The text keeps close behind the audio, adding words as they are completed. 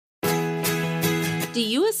Do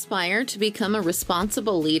you aspire to become a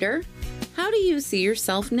responsible leader? How do you see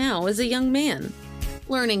yourself now as a young man?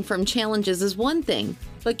 Learning from challenges is one thing,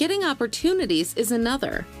 but getting opportunities is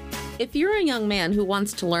another. If you're a young man who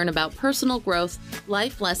wants to learn about personal growth,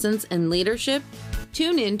 life lessons, and leadership,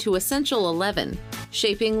 tune in to Essential 11,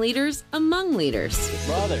 Shaping Leaders Among Leaders.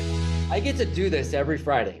 Brother, I get to do this every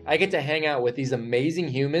Friday. I get to hang out with these amazing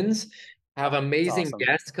humans, have amazing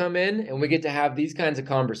guests come in, and we get to have these kinds of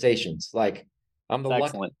conversations. Like, I'm the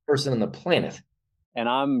luckiest person on the planet. And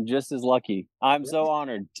I'm just as lucky. I'm so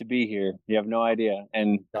honored to be here. You have no idea.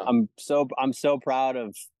 And I'm so proud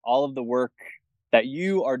of all of the work that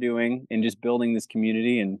you are doing in just building this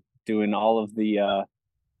community and doing all of the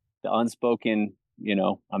unspoken,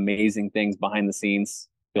 amazing things behind the scenes,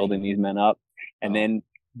 building these men up. And then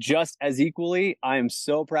just as equally, I am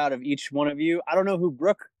so proud of each one of you. I don't know who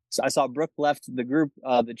Brooke. So I saw Brooke left the group,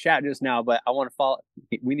 the chat just now, but I want to follow.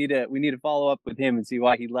 We need to follow up with him and see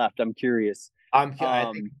why he left. I'm curious. I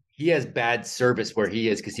think he has bad service where he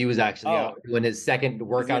is because he was actually out doing his second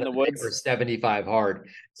workout of the day for 75 hard.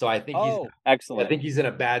 So I think he's excellent. I think he's in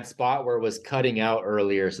a bad spot where it was cutting out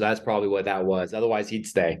earlier. So that's probably what that was. Otherwise, he'd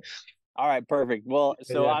stay. All right, perfect. Well,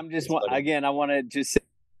 so I want to just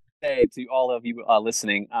say to all of you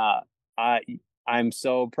listening, I'm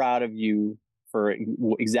so proud of you for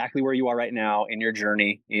exactly where you are right now in your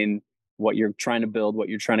journey, in what you're trying to build, what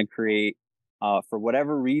you're trying to create, for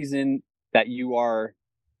whatever reason that you are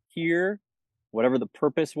here, whatever the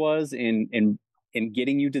purpose was in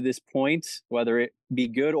getting you to this point, whether it be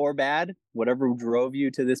good or bad, whatever drove you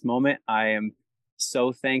to this moment. I am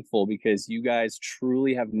so thankful because you guys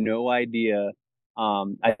truly have no idea.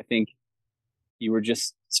 I think you were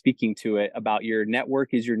just speaking to it about your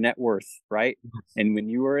network is your net worth, right? And when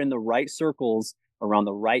you are in the right circles around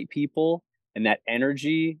the right people, and that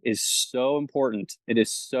energy is so important. It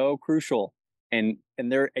is so crucial. And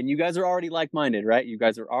you guys are already like-minded, right? You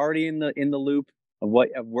guys are already in the loop of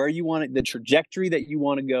where you want it, the trajectory that you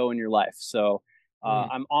want to go in your life. So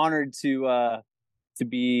I'm honored to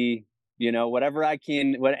be, whatever I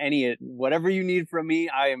can, whatever you need from me,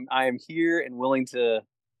 I am here and willing to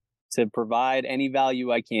provide any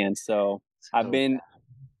value I can. So I've done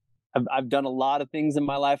a lot of things in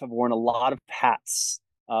my life. I've worn a lot of hats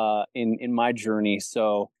in my journey.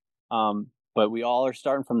 So, but we all are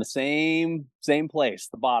starting from the same place,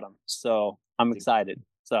 the bottom. So I'm excited.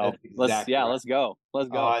 So let's go.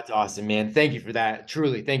 Oh, that's awesome, man. Thank you for that.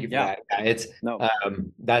 Truly. Thank you for that. It's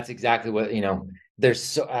that's exactly what, there's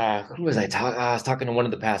so, who was I talking? I was talking to one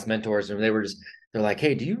of the past mentors and they're like,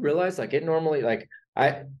 hey, do you realize like it normally, like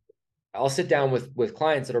I'll sit down with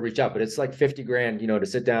clients that'll reach out, but it's like 50 grand, to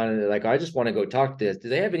sit down and they're like, I just want to go talk to this. Do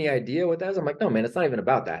they have any idea what that is? I'm like, no, man, it's not even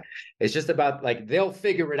about that. It's just about like, they'll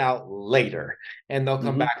figure it out later and they'll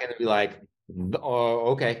come back and be like,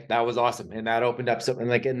 oh, okay, that was awesome. And that opened up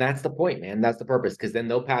something and that's the point, man. That's the purpose. Cause then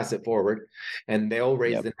they'll pass it forward and they'll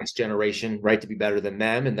raise the next generation, right, to be better than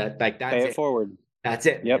them. And that's pay it forward. That's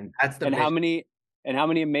it. Yep. And that's the and how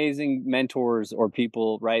many amazing mentors or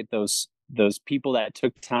people, right? Those people that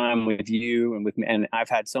took time with you and with me. And I've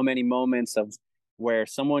had so many moments of where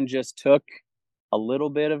someone just took a little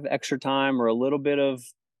bit of extra time or a little bit of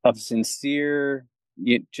sincere,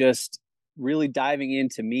 just really diving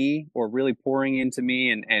into me or really pouring into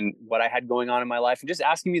me and what I had going on in my life and just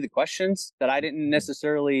asking me the questions that I didn't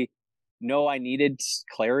necessarily know I needed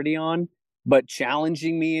clarity on, but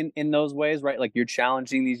challenging me in those ways, right? Like you're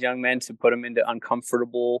challenging these young men to put them into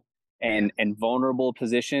uncomfortable and vulnerable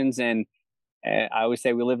positions. And I always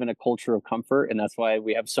say we live in a culture of comfort, and that's why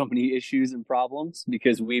we have so many issues and problems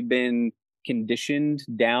because we've been conditioned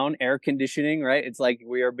down, air conditioning, right? It's like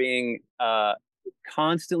we are being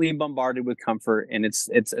constantly bombarded with comfort, and it's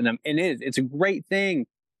a great thing.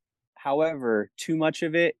 However, too much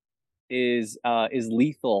of it is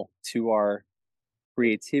lethal to our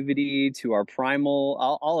creativity, to our primal,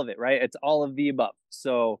 all of it, right? It's all of the above.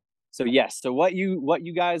 So yes. So what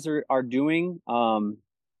you guys are doing,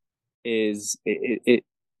 is it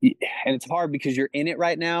and it's hard because you're in it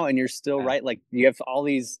right now and you're still right. Like you have all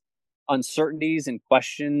these uncertainties and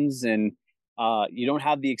questions and you don't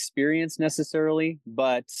have the experience necessarily,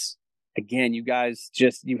 but again, you guys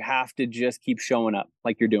you have to just keep showing up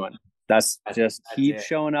like you're doing. That's keep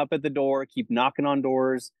showing up at the door, keep knocking on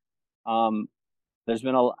doors. There's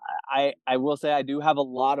been I will say I do have a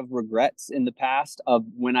lot of regrets in the past of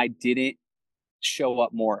when I didn't show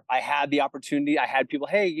up more. I had the opportunity. I had people,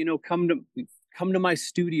 hey, come to my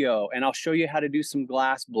studio and I'll show you how to do some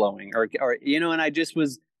glass blowing or and I just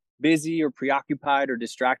was busy or preoccupied or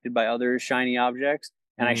distracted by other shiny objects.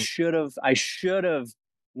 And I should have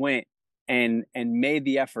went and made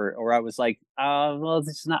the effort, or I was like, well,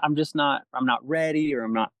 it's not, I'm not ready, or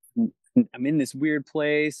I'm in this weird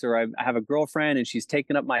place, or I have a girlfriend and she's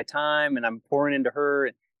taking up my time and I'm pouring into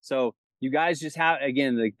her. So you guys just have,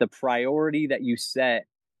 again, the priority that you set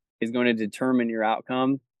is going to determine your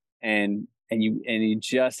outcome. And you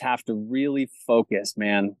just have to really focus,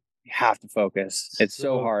 man. You have to focus. It's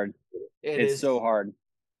so hard. It's so hard.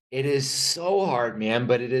 It is so hard, man,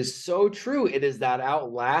 but it is so true. It is that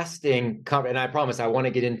outlasting and I promise I want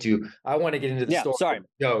to get into the story. Sorry.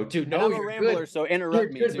 No, dude, no, I'm a rambler, good. so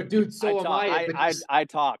interrupt me. Good, but dude, so am I. I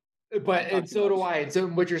talk. And so do I. And so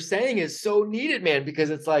what you're saying is so needed, man, because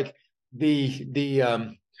it's like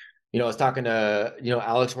I was talking to,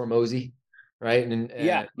 Alex Hormozy, right? And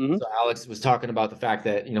so Alex was talking about the fact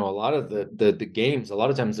that, a lot of the games, a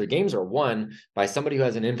lot of times their games are won by somebody who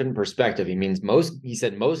has an infinite perspective. He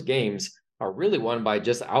said most games are really won by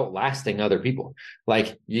just outlasting other people.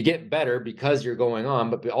 Like you get better because you're going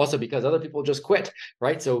on, but also because other people just quit,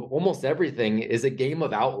 right? So almost everything is a game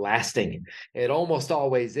of outlasting. It almost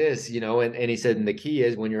always is, and he said, and the key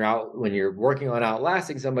is when you're working on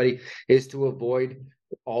outlasting somebody is to avoid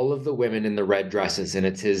all of the women in the red dresses. And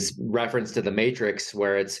it's his reference to the Matrix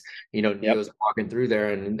where it's, Neo's walking through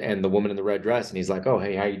there and the woman in the red dress. And he's like, oh,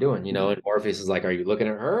 hey, how you doing? And Morpheus is like, are you looking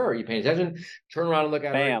at her? Are you paying attention? Turn around and look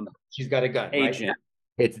at her. She's got a gun, agent.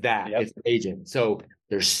 Right? It's that. It's an agent. So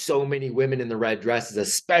there's so many women in the red dresses,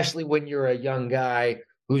 especially when you're a young guy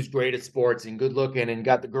who's great at sports and good looking and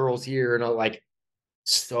got the girls here and all, like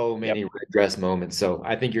so many red dress moments. So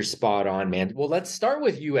I think you're spot on, man. Well, let's start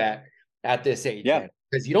with you at this age, man,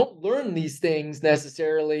 because you don't learn these things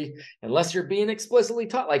necessarily unless you're being explicitly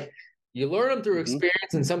taught. Like you learn them through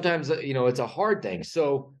experience, and sometimes it's a hard thing.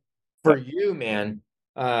 So for you, man,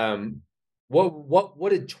 what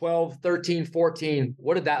did 12, 13, 14,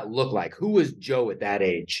 what did that look like? Who was Joe at that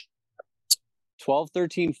age? 12,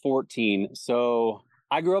 13, 14. So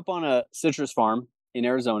I grew up on a citrus farm in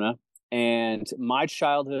Arizona, and my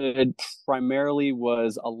childhood primarily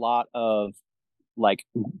was a lot of like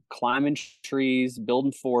climbing trees,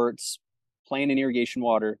 building forts, playing in irrigation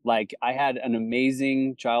water. Like I had an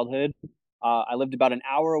amazing childhood. I lived about an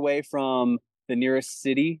hour away from the nearest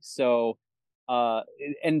city. So,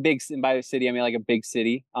 and by the city, I mean like a big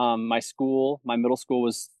city. My middle school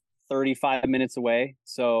was 35 minutes away.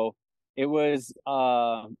 So it was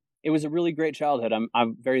a really great childhood.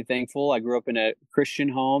 I'm very thankful. I grew up in a Christian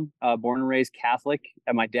home, born and raised Catholic,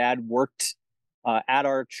 and my dad worked at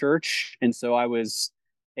our church, and so I was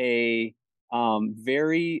a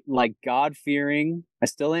very like God-fearing. I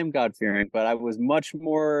still am God-fearing, but I was much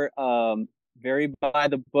more very by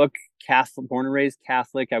the book Catholic, born and raised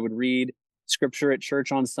Catholic. I would read scripture at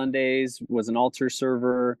church on Sundays, was an altar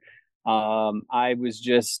server. I was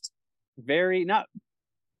just very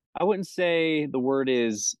I wouldn't say the word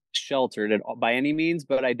is sheltered by any means,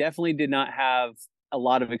 but I definitely did not have a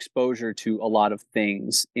lot of exposure to a lot of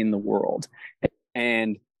things in the world.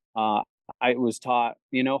 And I was taught,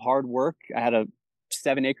 hard work. I had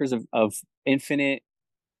 7 acres of infinite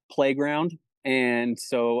playground. And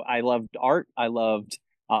so I loved art. I loved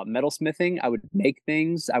metalsmithing. I would make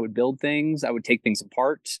things. I would build things. I would take things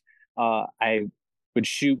apart. I would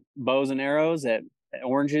shoot bows and arrows at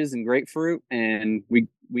oranges and grapefruit. And we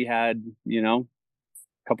had, a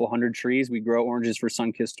couple hundred trees. We grow oranges for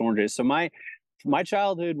sun-kissed oranges. So my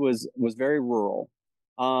childhood was very rural.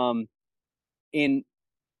 I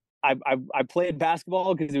played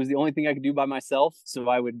basketball because it was the only thing I could do by myself. So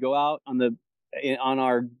I would go out on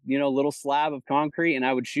our little slab of concrete, and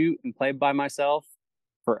I would shoot and play by myself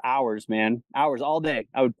for hours, man, hours all day.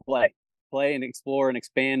 I would play and explore and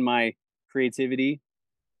expand my creativity.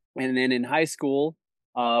 And then in high school,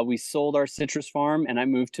 we sold our citrus farm, and I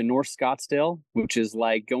moved to North Scottsdale, which is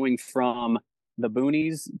like going from the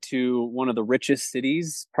boonies to one of the richest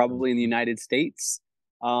cities probably in the United States.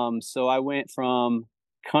 So I went from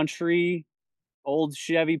country old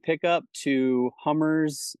Chevy pickup to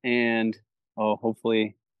Hummers, and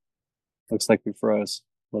hopefully looks like we froze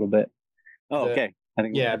a little bit. Okay.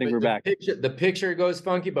 I think we're back. The picture goes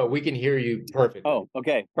funky, but we can hear you perfectly. Oh,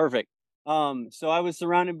 okay. Perfect. So I was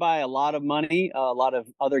surrounded by a lot of money, a lot of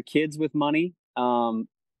other kids with money. And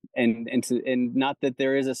not that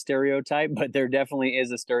there is a stereotype, but there definitely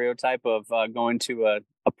is a stereotype of going to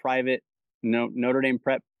a private Notre Dame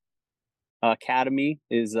prep academy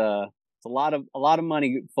is it's a lot of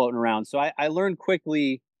money floating around. So I learned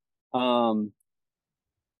quickly kind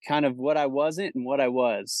of what I wasn't and what I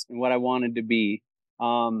was and what I wanted to be.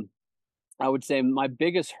 I would say my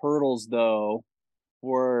biggest hurdles though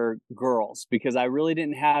were girls, because I really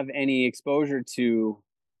didn't have any exposure to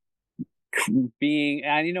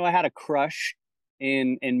I had a crush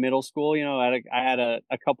in middle school. I had a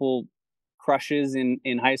couple crushes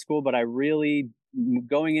in high school, but I really,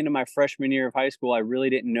 going into my freshman year of high school, I really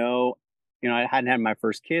didn't know, I hadn't had my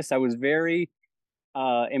first kiss. I was very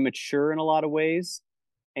immature in a lot of ways.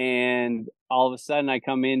 And all of a sudden I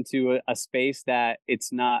come into a space that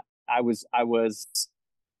it's not, I was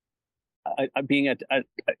being a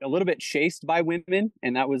little bit chased by women.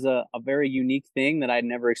 And that was a very unique thing that I'd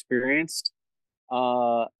never experienced.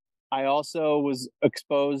 I also was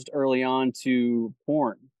exposed early on to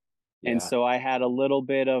porn. Yeah. And so I had a little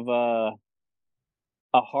bit of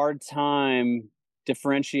a hard time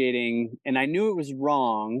differentiating, and I knew it was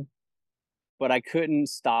wrong, but I couldn't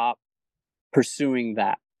stop pursuing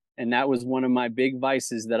that. And that was one of my big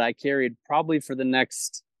vices that I carried probably for the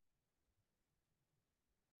next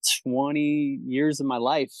 20 years of my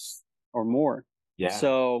life or more. Yeah.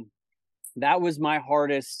 So that was one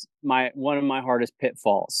of my hardest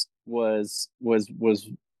pitfalls was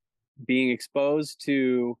being exposed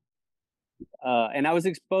to, and I was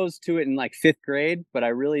exposed to it in like 5th grade, but I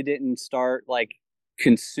really didn't start like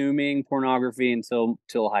consuming pornography until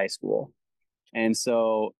high school. And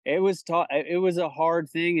so it was a hard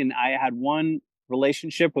thing. And I had one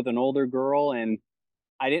relationship with an older girl, and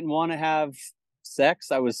I didn't want to have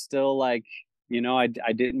sex. I was still like, I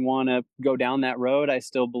didn't want to go down that road. I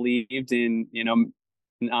still believed in,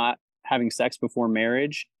 not having sex before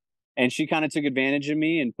marriage. And she kind of took advantage of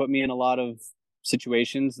me and put me in a lot of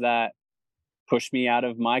situations that pushed me out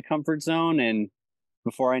of my comfort zone. And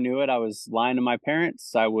before I knew it, I was lying to my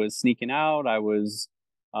parents. I was sneaking out. I was,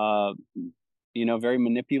 very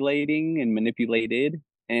manipulating and manipulated.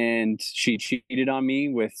 And she cheated on me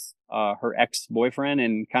with her ex-boyfriend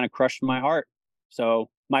and kind of crushed my heart. So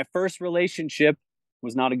my first relationship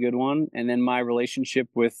was not a good one. And then my relationship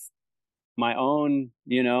with my own,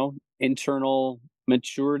 internal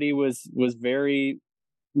maturity was very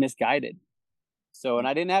misguided. So, and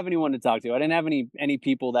I didn't have anyone to talk to. I didn't have any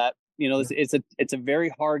people that, it's a very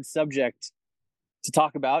hard subject to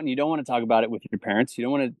talk about, and you don't want to talk about it with your parents. You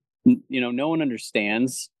don't want to, no one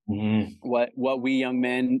understands what we young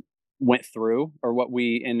men went through, or what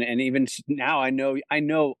we, and even now I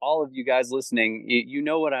know all of you guys listening,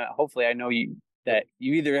 hopefully I know you, that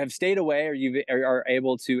you either have stayed away or you are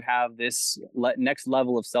able to have this next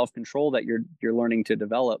level of self-control that you're learning to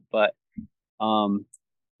develop. But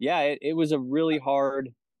it was a really hard,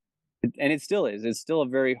 and it still is. It's still a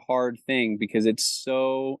very hard thing because it's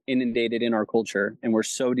so inundated in our culture, and we're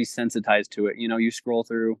so desensitized to it. You scroll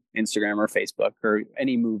through Instagram or Facebook or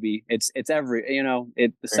any movie. It's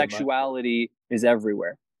the sexuality is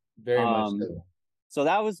everywhere. Very much so. So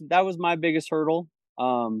that was my biggest hurdle.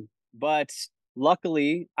 But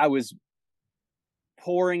luckily I was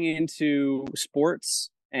pouring into sports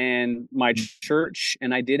and my church,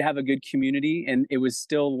 and I did have a good community, and it was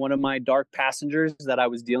still one of my dark passengers that I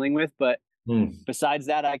was dealing with. But besides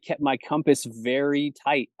that, I kept my compass very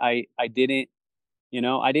tight. I didn't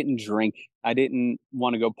drink. I didn't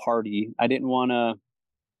want to go party. I didn't want to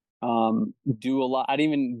do a lot.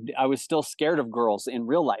 I was still scared of girls in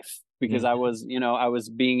real life because I was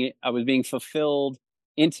being fulfilled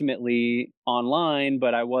intimately online,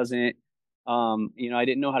 but I wasn't, I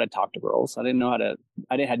didn't know how to talk to girls. I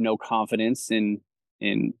had no confidence in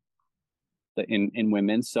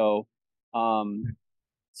women. So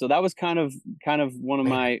that was kind of one of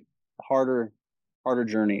my harder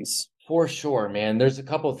journeys. For sure, man. There's a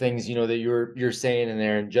couple of things, that you're saying in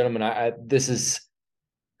there, and gentlemen, this is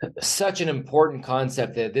such an important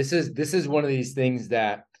concept, that this is one of these things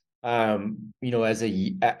that, as a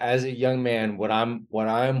young man, what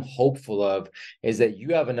I'm hopeful of is that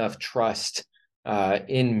you have enough trust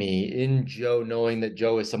in me, in Joe, knowing that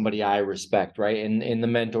Joe is somebody I respect, right? And in the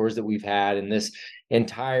mentors that we've had, and this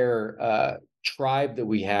entire tribe that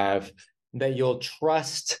we have, that you'll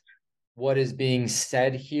trust what is being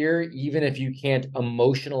said here, even if you can't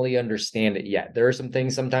emotionally understand it yet. There are some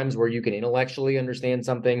things sometimes where you can intellectually understand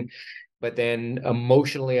something, but then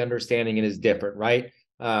emotionally understanding it is different, right?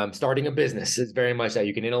 Starting a business is very much that.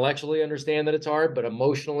 You can intellectually understand that it's hard, but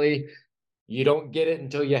emotionally, you don't get it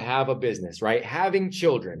until you have a business, right? Having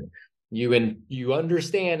children, you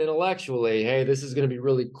understand intellectually, hey, this is going to be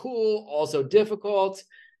really cool, also difficult.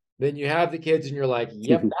 Then you have the kids and you're like,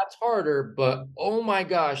 yep, that's harder, but oh my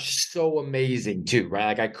gosh, so amazing too,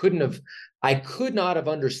 right? Like I could not have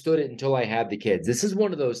understood it until I had the kids. This is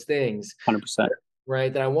one of those things, 100%.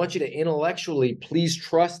 Right, that I want you to intellectually, please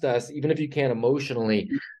trust us, even if you can't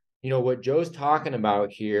emotionally. What Joe's talking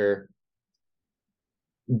about here,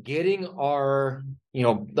 getting our,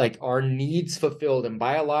 like our needs fulfilled, and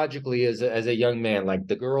biologically as a young man, like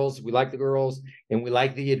the girls, we like the girls, and we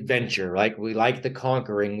like the adventure, like we like the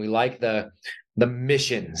conquering, we like the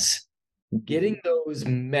missions, getting those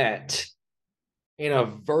met in a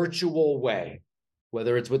virtual way,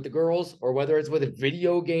 whether it's with the girls or whether it's with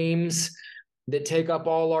video games that take up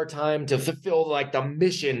all our time to fulfill like the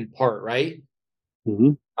mission part, right?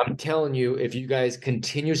 Mm-hmm. I'm telling you, if you guys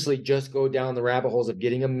continuously just go down the rabbit holes of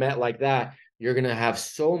getting them met like that, you're going to have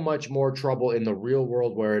so much more trouble in the real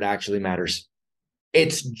world where it actually matters.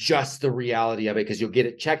 It's just the reality of it, because you'll get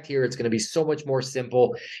it checked here. It's going to be so much more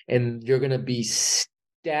simple, and you're going to be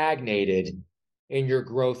stagnated in your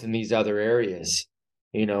growth in these other areas.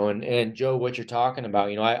 And Joe, what you're talking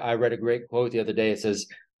about, I read a great quote the other day. It says,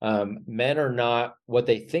 men are not what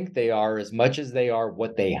they think they are as much as they are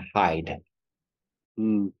what they hide.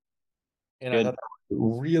 Mm. And I thought that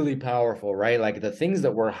was really powerful, right? Like the things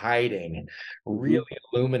that we're hiding really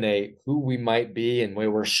illuminate who we might be and where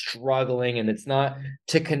we're struggling. And it's not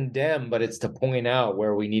to condemn, but it's to point out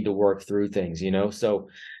where we need to work through things, So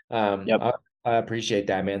I appreciate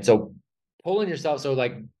that, man. So pulling yourself, so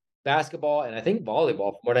like basketball and I think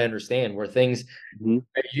volleyball, from what I understand, were things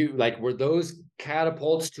that were those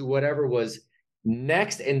catapults to whatever was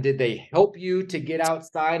next, and did they help you to get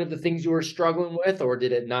outside of the things you were struggling with, or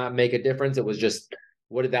did it not make a difference? It was just,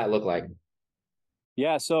 what did that look like?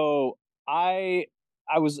 Yeah, so I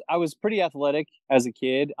was pretty athletic as a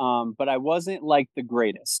kid, but I wasn't like the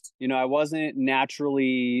greatest. I wasn't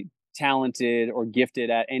naturally talented or gifted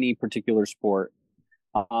at any particular sport.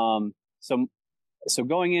 So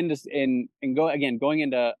going into going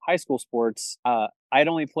into high school sports, I'd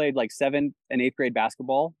only played like 7th and 8th grade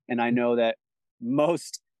basketball, and I know that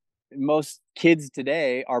most kids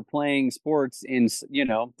today are playing sports in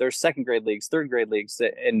their 2nd grade leagues, 3rd grade leagues,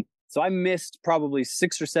 and so I missed probably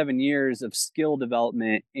 6 or 7 years of skill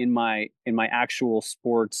development in my actual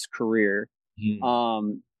sports career,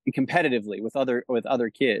 competitively with other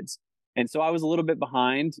kids. And so I was a little bit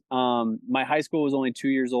behind. My high school was only 2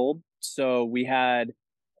 years old, so we had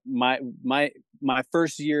my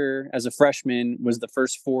first year as a freshman was the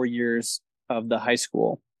first 4 years of the high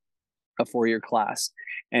school, a 4-year class.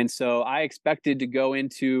 And so I expected to go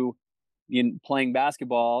into playing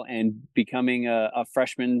basketball and becoming a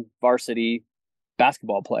freshman varsity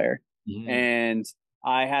basketball player. And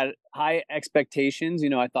I had high expectations.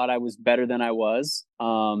 I thought I was better than I was.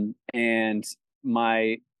 And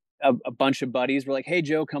a bunch of buddies were like, "Hey,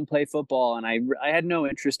 Joe, come play football." And I had no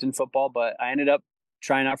interest in football, but I ended up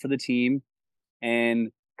trying out for the team. And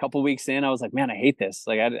a couple weeks in, I was like, "Man, I hate this.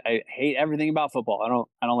 Like, I hate everything about football. I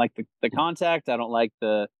don't like the contact. I don't like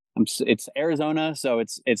it's Arizona, so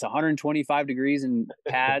it's 125 degrees and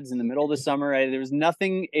pads in the middle of the summer. There was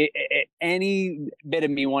nothing, any bit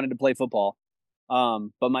of me wanted to play football.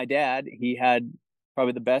 But my dad, he had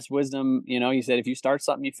probably the best wisdom. He said, if you start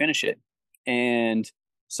something, you finish it. And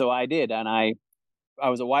so I did. And I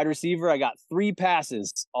was a wide receiver. I got 3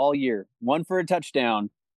 passes all year, 1 for a touchdown.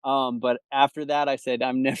 But after that, I said,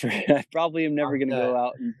 I probably am never going to go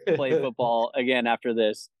out and play football again after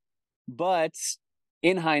this. But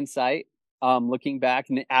in hindsight, looking back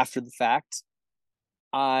and after the fact,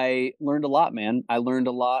 I learned a lot, man. I learned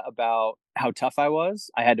a lot about how tough I was.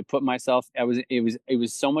 I had to put myself, it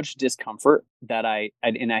was so much discomfort that I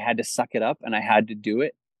had to suck it up, and I had to do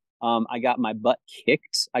it. I got my butt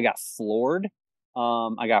kicked. I got floored.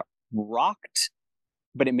 I got rocked,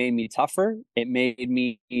 but it made me tougher. It made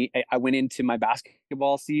me, I went into my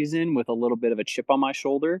basketball season with a little bit of a chip on my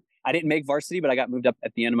shoulder. I didn't make varsity, but I got moved up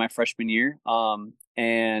at the end of my freshman year.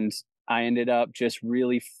 And I ended up just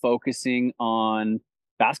really focusing on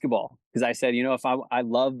basketball, because I said, if I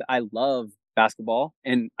love basketball,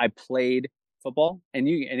 and I played football, and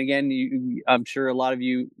I'm sure a lot of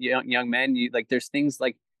you young men, there's things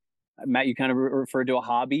like, Matt, you kind of referred to a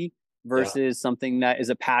hobby versus something that is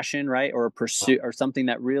a passion, right? Or a pursuit, or something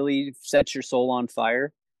that really sets your soul on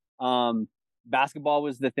fire. Basketball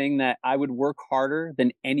was the thing that I would work harder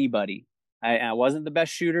than anybody. I wasn't the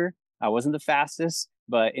best shooter. I wasn't the fastest,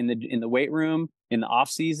 but in the weight room, in the off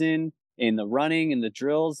season, in the running, in the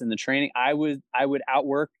drills, in the training, I would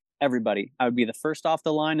outwork everybody. I would be the first off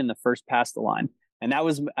the line and the first past the line. And that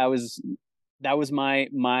was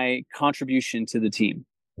my contribution to the team.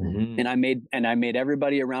 And I made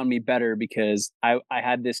everybody around me better, because I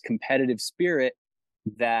had this competitive spirit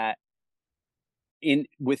that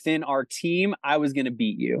within our team, I was going to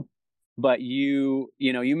beat you, but you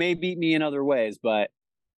may beat me in other ways, but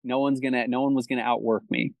no one was going to outwork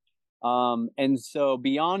me. And so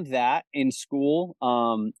beyond that, in school,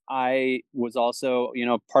 I was also,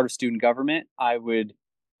 part of student government. I would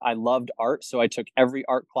I loved art, so I took every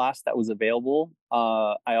art class that was available.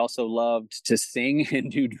 I also loved to sing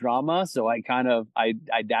and do drama, so I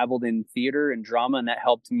dabbled in theater and drama, and that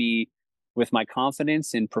helped me with my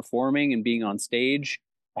confidence in performing and being on stage.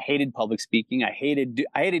 I hated public speaking. I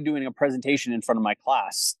hated doing a presentation in front of my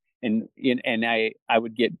class, and I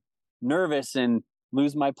would get nervous and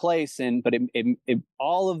lose my place. But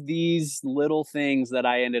all of these little things that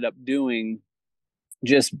I ended up doing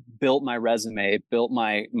just built my resume. It built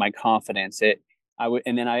my confidence.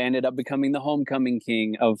 And then I ended up becoming the homecoming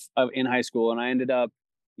king of in high school, and I ended up,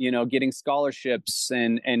 getting scholarships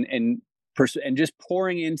and just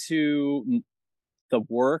pouring into the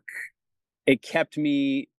work. It kept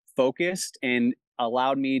me focused and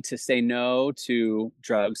allowed me to say no to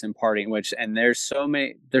drugs and partying, and there's so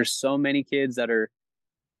many kids that are,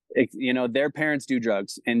 their parents do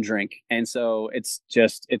drugs and drink, and so it's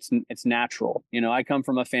natural. I come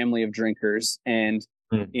from a family of drinkers, and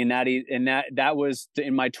that was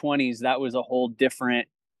in my 20s. That was a whole different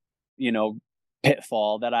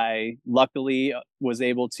pitfall that I luckily was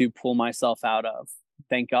able to pull myself out of.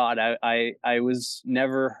 Thank God I was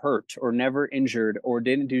never hurt or never injured or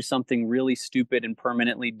didn't do something really stupid and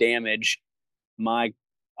permanently damage my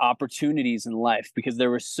opportunities in life, because there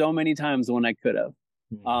were so many times when I could have.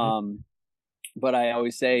 But I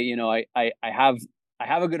always say, I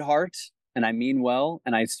have a good heart, and I mean well,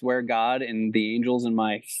 and I swear God and the angels and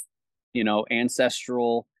my,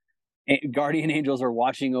 ancestral guardian angels are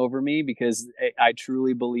watching over me, because I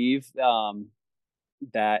truly believe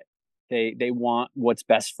that they want what's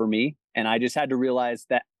best for me. And I just had to realize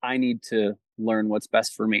that I need to learn what's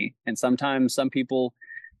best for me. And sometimes some people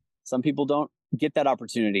don't get that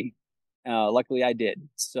opportunity. Luckily I did.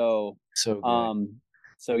 So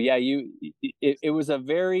yeah, it was a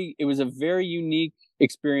very unique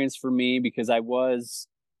experience for me, because I was,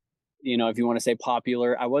 if you want to say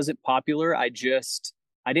popular, I wasn't popular. I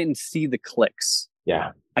didn't see the clicks.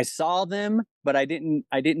 Yeah. I saw them, but I didn't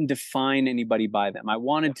define anybody by them. I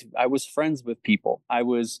was friends with people. I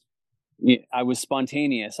was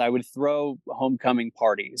spontaneous. I would throw homecoming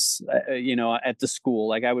parties, at the school.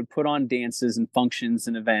 Like, I would put on dances and functions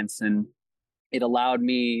and events, and it allowed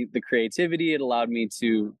me the creativity. It allowed me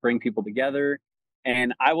to bring people together.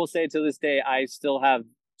 And I will say, to this day, I still have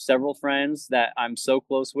several friends that I'm so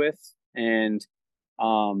close with. And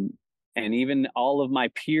even all of my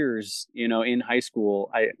peers, in high school,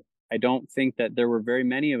 I don't think that there were very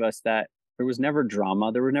many of us that there was never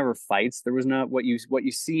drama. There were never fights. There was not what you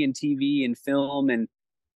see in TV and film, and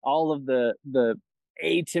all of the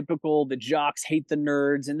atypical, the jocks hate the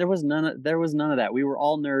nerds. And there was none of that. We were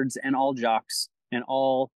all nerds and all jocks and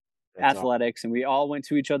all athletics. And we all went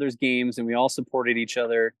to each other's games, and we all supported each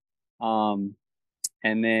other. And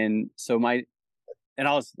then,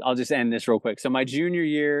 I'll just end this real quick. So my junior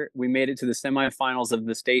year, we made it to the semifinals of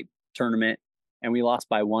the state tournament, and we lost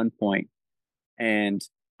by 1 point. And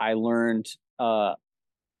I learned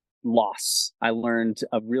loss. I learned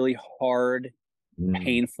a really hard,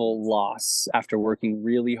 painful loss after working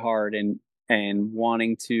really hard and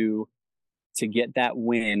wanting to get that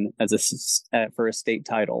win for a state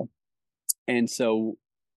title. And so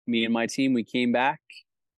me and my team, we came back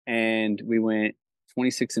and we went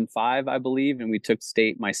 26-5, I believe, and we took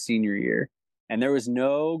state my senior year. And there was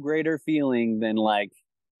no greater feeling than like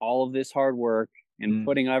all of this hard work and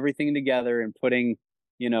putting everything together and putting,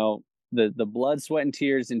 the blood, sweat, and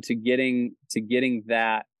tears into getting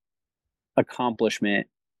that accomplishment.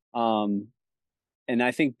 And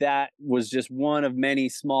I think that was just one of many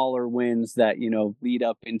smaller wins that, lead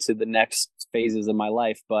up into the next phases of my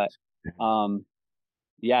life. But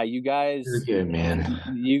yeah, you guys, you're good, man.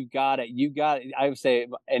 You got it. I would say,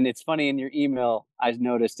 and it's funny, in your email, I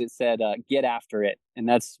noticed it said, get after it. And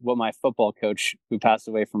that's what my football coach, who passed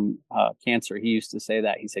away from cancer, he used to say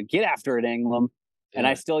that. He said, get after it, Anglim. Yeah. And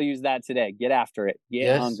I still use that today. Get after it.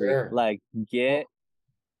 Get hungry. Sir. Like, get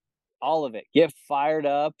all of it. Get fired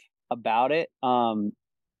up about it.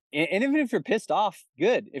 And even if you're pissed off,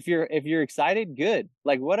 good. If you're excited, good.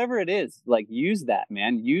 Like, whatever it is, like, use that,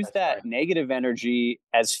 man. Use that negative energy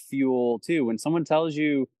as fuel too. When someone tells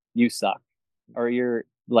you you suck, or you're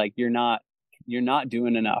not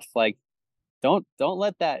doing enough, like, don't turtle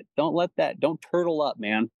up,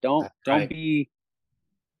 man. Don't be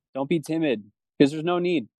timid, because there's no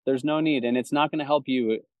need. And it's not going to help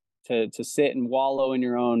you to sit and wallow in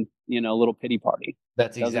your own, little pity party.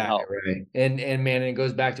 That's exactly right. And man, it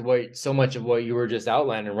goes back to so much of what you were just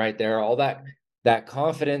outlining right there. All that that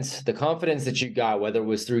confidence, the confidence that you got, whether it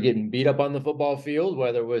was through getting beat up on the football field,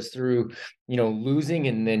 whether it was through, losing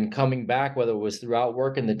and then coming back, whether it was through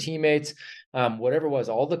outworking the teammates, whatever it was,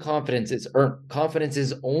 all the confidence is earned. Confidence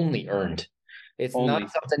is only earned. It's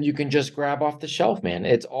not something you can just grab off the shelf, man.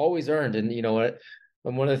 It's always earned. And you know what?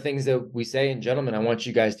 And one of the things that we say, and gentlemen, I want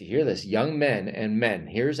you guys to hear this, young men and men,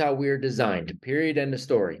 here's how we are designed, period, end of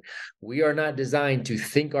story. We are not designed to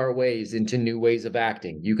think our ways into new ways of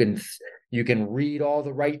acting. You can read all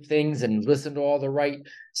the right things and listen to all the right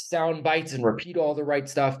sound bites and repeat all the right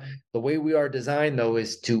stuff. The way we are designed, though,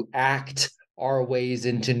 is to act our ways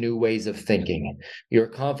into new ways of thinking. Your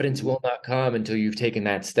confidence will not come until you've taken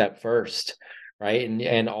that step first, right?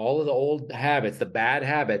 And all of the old habits, the bad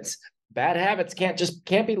habits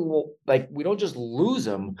can't be like, we don't just lose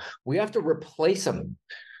them. We have to replace them.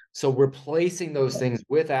 So replacing those things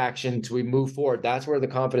with action to we move forward, that's where the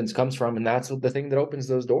confidence comes from. And that's the thing that opens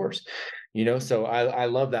those doors, so I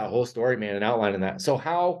love that whole story, man, and outlining that.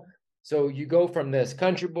 So you go from this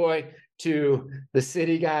country boy to the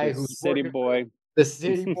city guy, the city boy.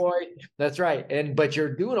 That's right. But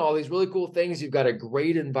you're doing all these really cool things. You've got a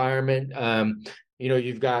great environment.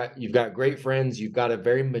 You've got great friends. You've got a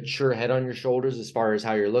very mature head on your shoulders as far as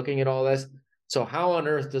how you're looking at all this. So how on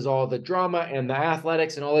earth does all the drama and the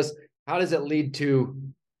athletics and all this, how does it lead to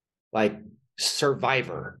like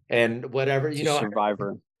Survivor and whatever,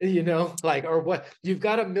 Survivor, or what? You've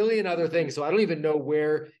got a million other things. So I don't even know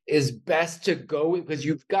where is best to go because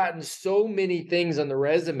you've gotten so many things on the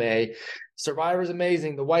resume. Survivor's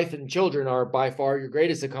amazing. The wife and children are by far your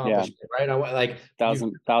greatest accomplishment, right? Like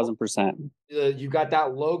 1,000%. You've got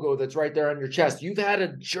that logo that's right there on your chest. You've had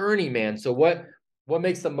a journey, man. So what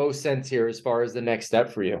makes the most sense here as far as the next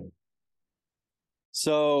step for you?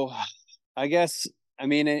 So I guess,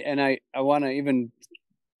 and I want to even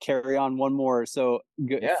carry on one more. So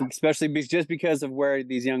especially just because of where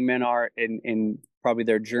these young men are in probably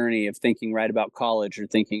their journey of thinking right about college or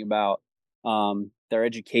thinking about their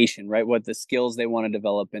education, right? What the skills they want to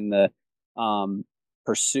develop in the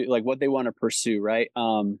pursue, like what they want to pursue, right?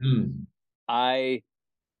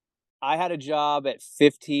 I had a job at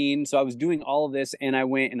 15, so I was doing all of this, and I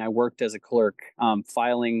went and I worked as a clerk,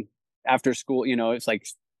 filing after school. It's like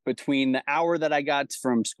between the hour that I got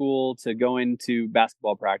from school to going to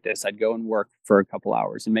basketball practice, I'd go and work for a couple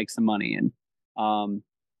hours and make some money. And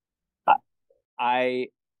I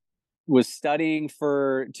was studying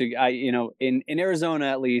in Arizona,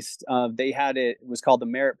 at least, they had it was called the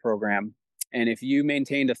merit program. And if you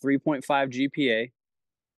maintained a 3.5 GPA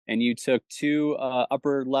and you took 2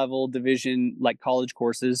 upper level division, like college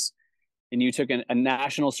courses, and you took a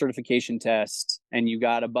national certification test and you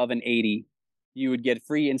got above an 80, you would get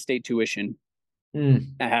free in-state tuition. I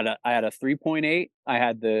had a 3.8. I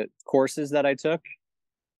had the courses that I took,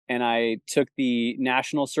 and I took the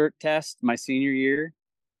national cert test my senior year,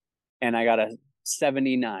 and I got a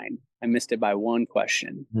 79. I missed it by 1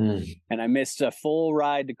 question, and I missed a full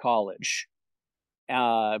ride to college.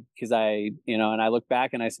 Because and I look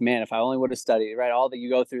back and I said, man, if I only would have studied, right? All that you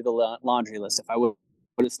go through the laundry list. If I would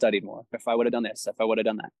have studied more, if I would have done this, if I would have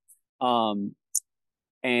done that.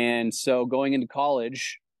 And so going into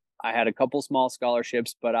college, I had a couple small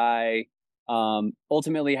scholarships, but I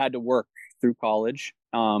ultimately had to work through college,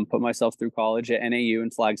 put myself through college at NAU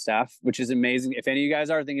in Flagstaff, which is amazing. If any of you guys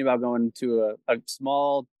are thinking about going to a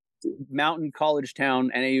small mountain college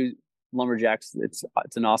town, NAU Lumberjacks, it's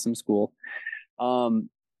an awesome school.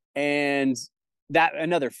 And that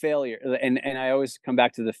another failure. And I always come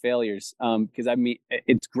back to the failures. Because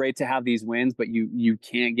it's great to have these wins, but you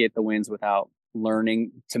can't get the wins without learning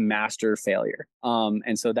to master failure.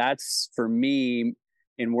 And so that's for me,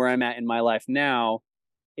 and where I'm at in my life now,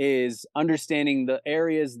 is understanding the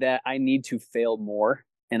areas that I need to fail more.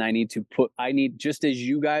 And just as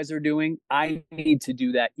you guys are doing, I need to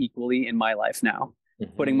do that equally in my life now,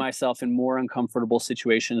 putting myself in more uncomfortable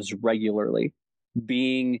situations regularly,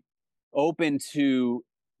 being open to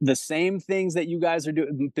the same things that you guys are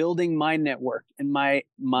doing, building my network and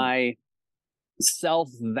my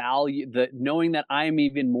self-value, knowing that I'm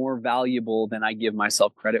even more valuable than I give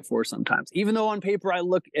myself credit for sometimes. Even though on paper I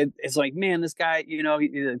look, it's like, man, this guy,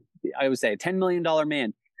 I would say a $10 million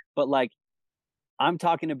man, but like, I'm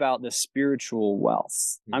talking about the spiritual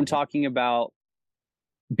wealth. I'm talking about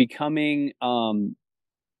becoming,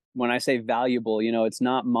 when I say valuable, it's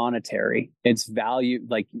not monetary. It's value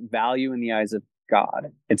in the eyes of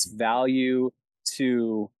God. It's value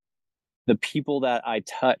to the people that I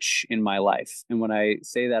touch in my life. And when I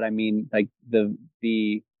say that, I mean like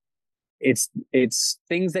it's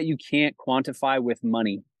things that you can't quantify with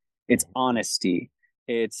money. It's honesty.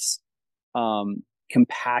 It's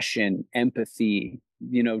compassion, empathy,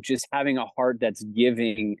 just having a heart that's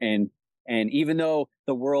giving. And even though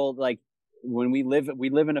the world, like when we live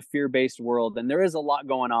in a fear-based world, and there is a lot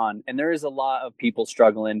going on, and there is a lot of people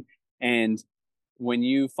struggling. And when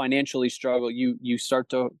you financially struggle, you start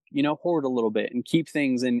to, hoard a little bit and keep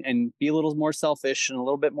things and be a little more selfish and a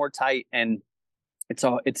little bit more tight. And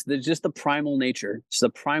just the primal nature, just the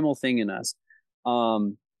primal thing in us.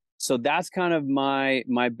 So that's kind of my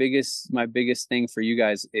biggest thing for you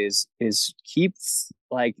guys is keep,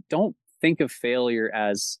 like, don't think of failure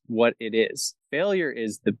as what it is. Failure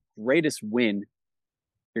is the greatest win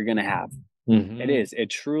you're going to have. Mm-hmm. It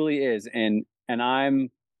truly is. And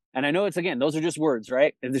I know it's, again, those are just words,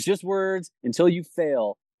 right? It's just words until you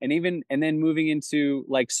fail. And then moving into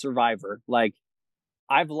like Survivor, like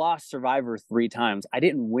I've lost Survivor 3 times. I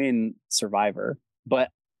didn't win Survivor,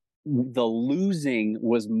 but the losing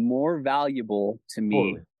was more valuable to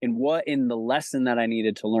me in the lesson that I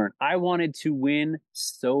needed to learn. I wanted to win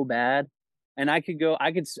so bad. And I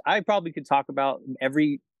probably could talk about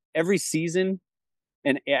every season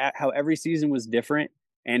and how every season was different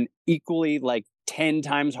and equally like 10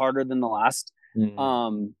 times harder than the last.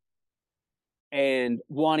 Mm. And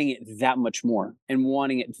wanting it that much more and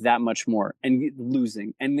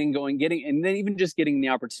losing and then and then even just getting the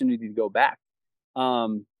opportunity to go back.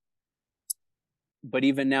 But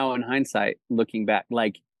even now in hindsight, looking back,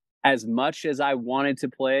 like as much as I wanted to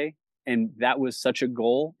play and that was such a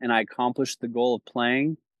goal and I accomplished the goal of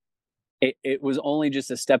playing, it was only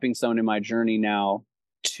just a stepping stone in my journey now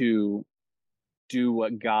to do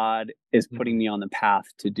what God is putting me on the path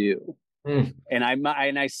to do. Mm.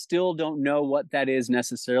 And I still don't know what that is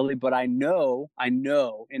necessarily, but I know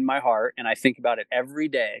in my heart, and I think about it every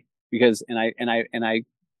day because, and I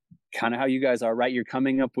kind of how you guys are, right? You're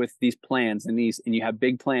coming up with these plans and you have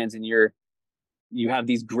big plans and you have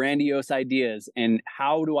these grandiose ideas, and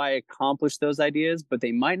how do I accomplish those ideas? But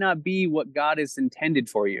they might not be what God has intended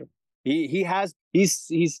for you.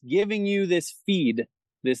 He's giving you this feed,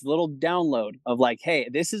 this little download of like, hey,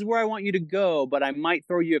 this is where I want you to go, but I might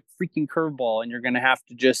throw you a freaking curveball and you're going to have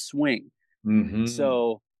to just swing. Mm-hmm.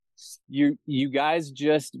 So you guys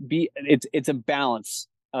just it's a balance.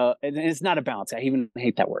 And it's not a balance. I even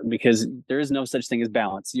hate that word because there is no such thing as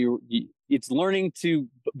balance. It's learning to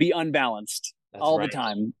be unbalanced. That's all right. The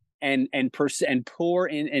time and pour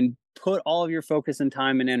in and put all of your focus and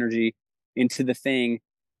time and energy into the thing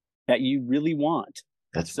that you really want.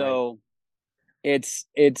 That's so right.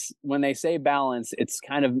 It's when they say balance, it's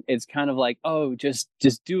kind of like, oh, just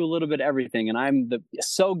do a little bit of everything. And I'm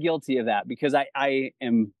so guilty of that because I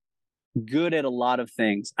am good at a lot of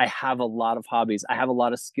things. I have a lot of hobbies. I have a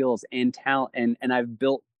lot of skills and talent, and I've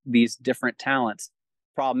built these different talents.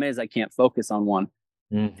 Problem is I can't focus on one.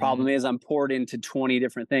 Mm-hmm. Problem is I'm poured into 20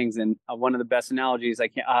 different things. And one of the best analogies, I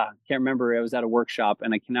can't remember. I was at a workshop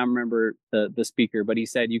and I cannot remember the speaker, but he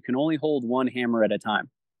said, you can only hold one hammer at a time.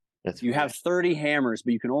 You have 30 hammers,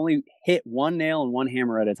 but you can only hit one nail and one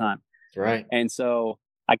hammer at a time. That's right. And so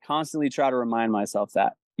I constantly try to remind myself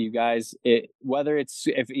that you guys, whether it's,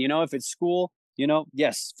 if it's school,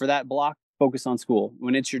 yes, for that block, focus on school.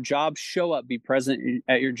 When it's your job, show up, be present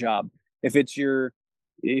at your job. If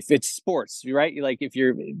it's sports, right? Like if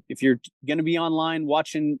you're going to be online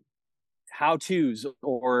watching how-tos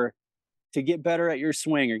or to get better at your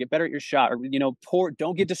swing or get better at your shot, or,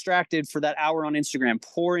 don't get distracted for that hour on Instagram,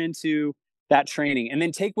 pour into that training and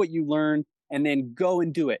then take what you learn and then go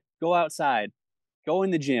and do it. Go outside, go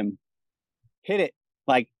in the gym, hit it,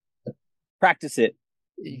 like practice it,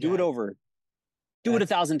 do it over, do it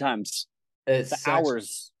 1,000 times. The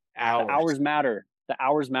hours matter. The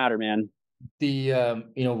hours matter, man.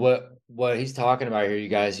 What he's talking about here, you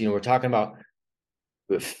guys, we're talking about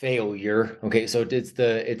failure. Okay. So it's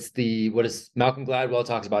the what is Malcolm Gladwell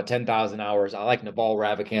talks about 10,000 hours. I like Naval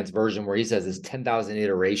Ravikant's version where he says it's 10,000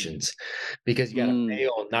 iterations because you got to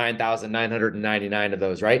fail 9,999 of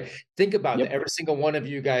those, right? Think about that. Every single one of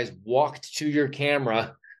you guys walked to your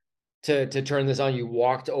camera to turn this on. You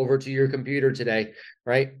walked over to your computer today,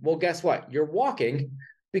 right? Well, guess what? You're walking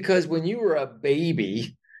because when you were a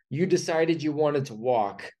baby, you decided you wanted to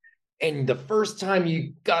walk. And the first time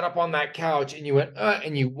you got up on that couch and you went,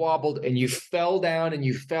 and you wobbled and you fell down and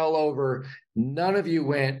you fell over, none of you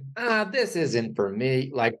went, this isn't for me.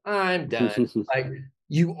 Like, I'm done. Like,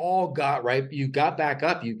 you all got right. You got back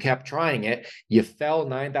up. You kept trying it. You fell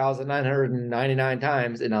 9,999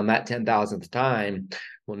 times. And on that 10,000th time,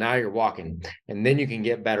 well, now you're walking. And then you can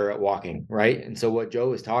get better at walking, right? And so what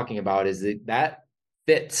Joe is talking about is that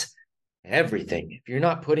fits everything. If you're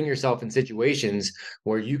not putting yourself in situations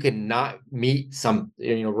where you can not meet some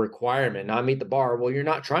requirement, not meet the bar, well, you're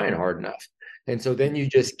not trying hard enough. And so then you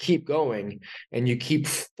just keep going and you keep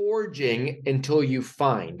forging until you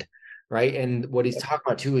find, right? And what he's talking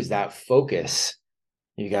about too is that focus,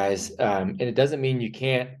 you guys. And it doesn't mean you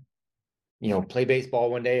can't, play baseball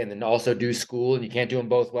one day and then also do school, and you can't do them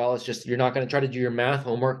both well. It's just, you're not going to try to do your math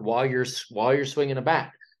homework while you're swinging a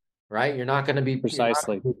bat, right? You're not going to be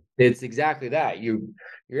precisely. It's exactly that. You're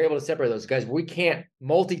able to separate those guys. We can't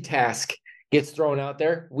multitask gets thrown out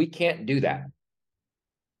there. We can't do that.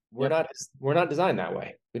 We're not designed that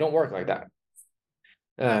way. We don't work like that.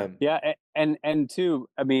 And two,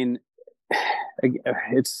 I mean,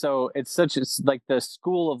 it's like the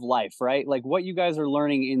school of life, right? Like what you guys are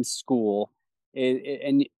learning in school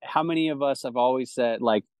and how many of us have always said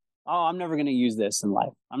like, oh, I'm never going to use this in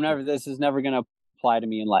life. This is never going to apply to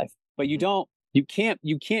me in life. But you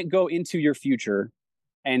can't go into your future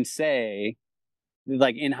and say,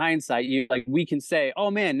 like in hindsight, we can say,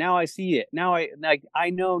 oh man, now I see it. Now I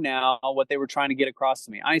know now what they were trying to get across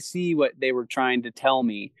to me. I see what they were trying to tell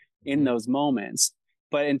me in those moments.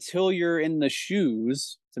 But until you're in the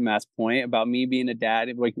shoes, to Matt's point about me being a dad,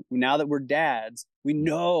 like now that we're dads, we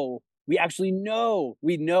actually know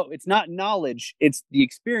it's not knowledge, it's the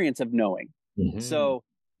experience of knowing. So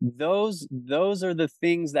those are the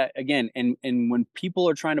things that, again, and when people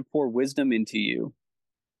are trying to pour wisdom into you,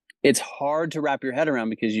 it's hard to wrap your head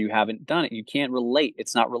around because you haven't done it. You can't relate.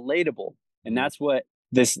 It's not relatable. And that's what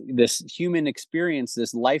this human experience,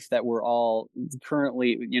 this life that we're all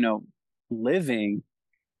currently, living,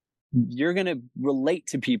 you're going to relate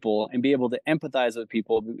to people and be able to empathize with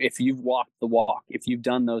people if you've walked the walk, if you've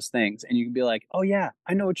done those things, and you can be like, oh yeah,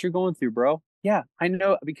 I know what you're going through, bro. Yeah, I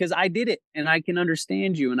know, because I did it and I can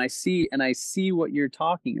understand you, and I see what you're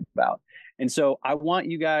talking about. And so I want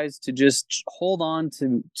you guys to just hold on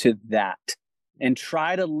to that and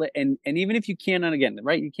try to and even if you can't, again,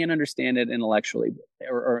 right, you can't understand it intellectually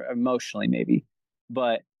or emotionally maybe,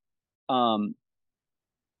 but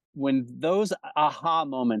when those aha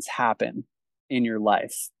moments happen in your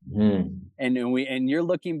life, and you're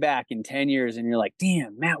looking back in 10 years and you're like,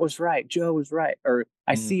 damn, Matt was right, Joe was right, or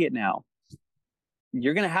I see it now.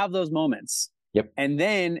 You're going to have those moments. Yep. And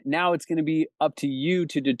then now it's going to be up to you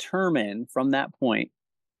to determine from that point,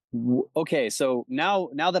 okay, so now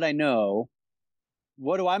that I know,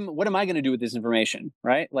 what am I going to do with this information?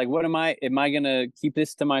 Right? Like, am I going to keep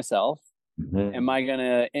this to myself? Am I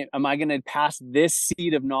going to pass this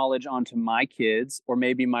seed of knowledge onto my kids, or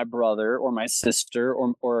maybe my brother or my sister,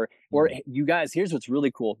 or you guys, here's what's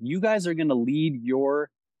really cool. You guys are going to lead your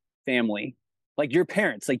family, like your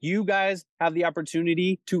parents, like you guys have the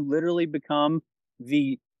opportunity to literally become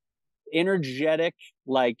the energetic,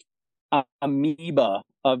 like amoeba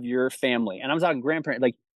of your family. And I'm talking grandparent.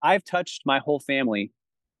 Like I've touched my whole family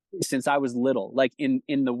since I was little, like in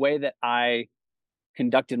the way that I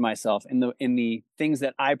conducted myself, in the things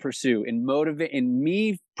that I pursue, in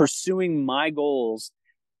me pursuing my goals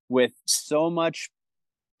with so much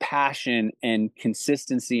passion and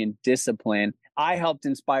consistency and discipline. I helped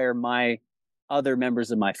inspire my other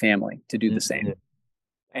members of my family to do the same.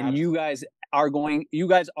 And you guys are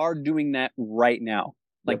doing that right now.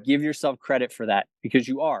 Like, give yourself credit for that, because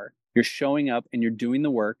you're showing up and you're doing the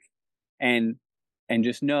work, and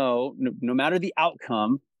just know, no matter the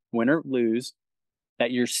outcome, win or lose,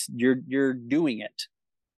 that you're doing it.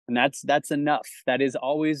 And that's enough. It's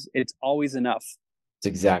always enough. That's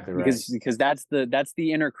exactly right. Because that's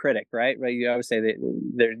the inner critic, right? Right. You always say that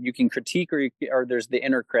there you can critique, or there's the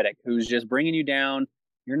inner critic who's just bringing you down.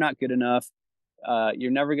 You're not good enough. You're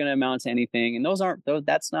never going to amount to anything. And that's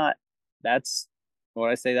what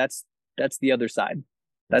I say. That's the other side.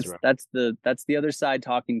 That's the other side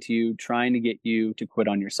talking to you, trying to get you to quit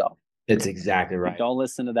on yourself. That's exactly right. Don't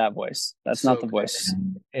listen to that voice. That's not the voice.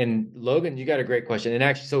 And Logan, you got a great question. And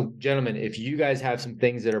actually, so gentlemen, if you guys have some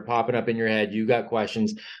things that are popping up in your head, you got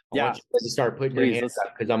questions, I want you guys to start putting your hands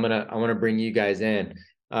up, because I want to bring you guys in.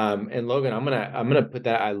 And Logan, I'm gonna put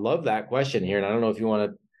that. I love that question here, and I don't know if you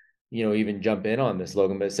want to, even jump in on this,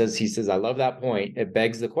 Logan. But he says, I love that point. It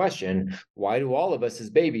begs the question: why do all of us as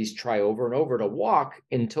babies try over and over to walk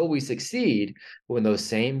until we succeed? But when those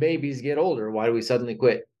same babies get older, why do we suddenly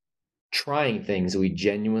quit trying things we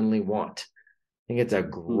genuinely want? I think it's a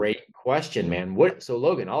great question, man. So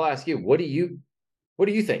Logan, I'll ask you, what do you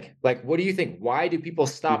think? Like, what do you think? Why do people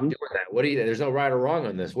stop doing that? There's no right or wrong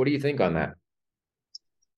on this. What do you think on that?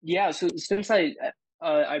 Yeah. So since I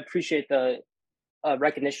appreciate the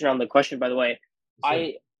recognition on the question, by the way,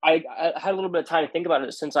 I had a little bit of time to think about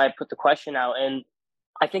it since I put the question out. And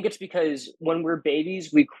I think it's because when we're babies,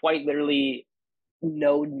 we quite literally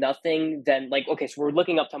know nothing then, like, okay, so we're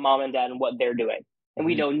looking up to mom and dad and what they're doing. and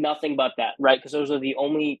we know nothing but that, right? Because those are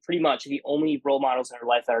pretty much the only role models in our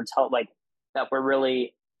life that are that we're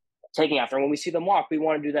really taking after. And when we see them walk, we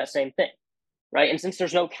want to do that same thing, right? And since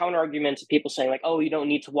there's no counter argument to people saying like, oh, you don't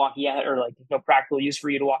need to walk yet, or like there's no practical use for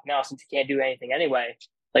you to walk now since you can't do anything anyway,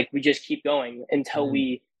 like we just keep going until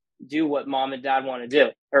we do what mom and dad want to do,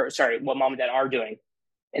 what mom and dad are doing.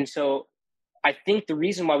 And so I think the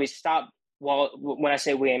reason why we stop, well, when I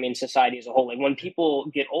say we, I mean society as a whole, like when people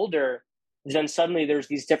get older, then suddenly there's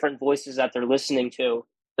these different voices that they're listening to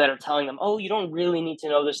that are telling them, oh, you don't really need to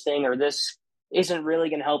know this thing, or this isn't really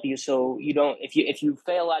going to help you. So you don't, if you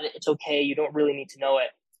fail at it, it's okay. You don't really need to know it,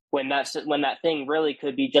 when that thing really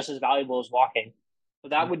could be just as valuable as walking. So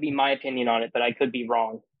that would be my opinion on it, but I could be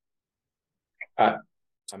wrong.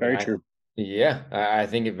 Very true. Yeah, I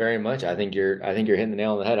think it very much. I think you're hitting the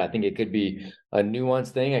nail on the head. I think it could be a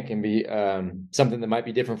nuanced thing. It can be something that might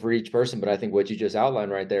be different for each person. But I think what you just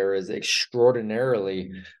outlined right there is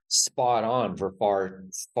extraordinarily spot on for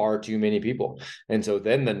far too many people. And so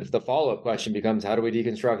then the follow-up question becomes, how do we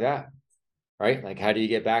deconstruct that? Right? Like, how do you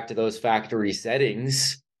get back to those factory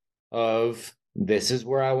settings of this is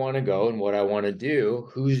where I want to go and what I want to do,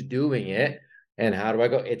 who's doing it, and how do I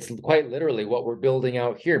go? It's quite literally what we're building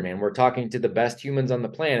out here, man. We're talking to the best humans on the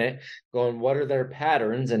planet, going, what are their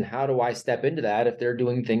patterns and how do I step into that if they're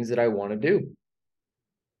doing things that I want to do?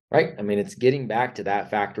 Right? I mean, it's getting back to that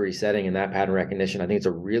factory setting and that pattern recognition. I think it's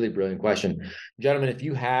a really brilliant question. Gentlemen, if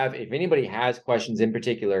anybody has questions in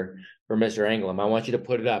particular for Mr. Anglim, I want you to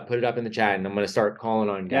put it up in the chat, and I'm going to start calling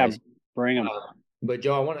on guys. Yeah, bring them. But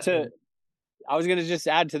Joe, I was going to just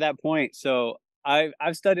add to that point. So I've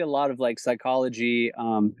studied a lot of like psychology,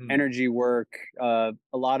 energy work, a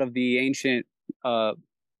lot of the ancient, yoga,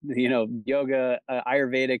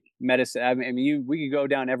 Ayurvedic medicine. I mean, we could go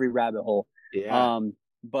down every rabbit hole. Yeah.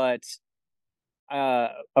 But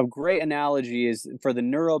a great analogy is for the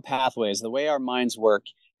neural pathways. The way our minds work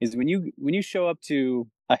is when you show up to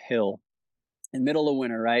a hill in the middle of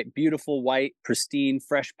winter, right? Beautiful, white, pristine,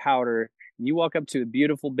 fresh powder. And you walk up to a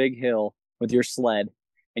beautiful big hill with your sled,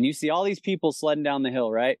 and you see all these people sledding down the hill,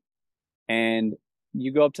 right? And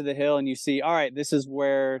you go up to the hill and you see, all right, this is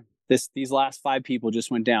where these last 5 people just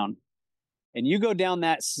went down. And you go down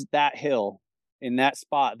that hill in that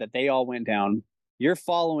spot that they all went down. You're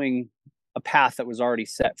following a path that was already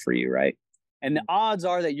set for you, right? And the odds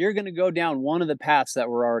are that you're going to go down one of the paths that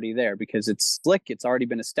were already there because it's slick, it's already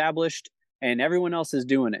been established, and everyone else is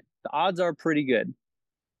doing it. The odds are pretty good.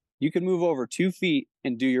 You can move over 2 feet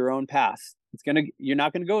and do your own path. You're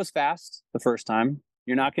not going to go as fast the first time.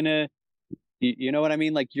 You're not going to, you know what I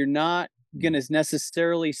mean? Like, you're not going to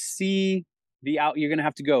necessarily see you're going to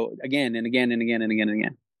have to go again and again and again and again and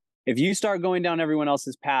again. If you start going down everyone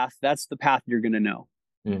else's path, that's the path you're going to know.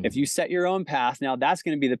 If you set your own path, now that's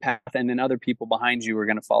going to be the path, and then other people behind you are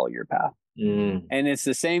going to follow your path. And it's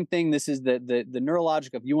the same thing. This is the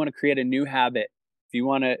neurological. If you want to create a new habit, if you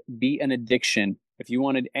want to beat an addiction, if you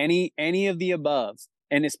wanted any of the above,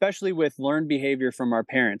 and especially with learned behavior from our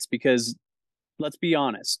parents, because let's be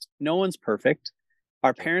honest, no one's perfect.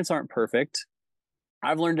 Our parents aren't perfect.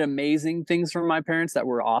 I've learned amazing things from my parents that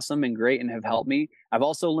were awesome and great and have helped me. I've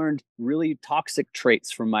also learned really toxic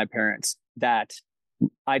traits from my parents that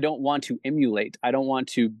I don't want to emulate. I don't want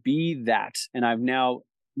to be that. And I've now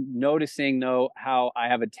noticing how I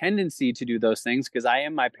have a tendency to do those things because I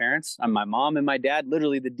am my parents. I'm my mom and my dad.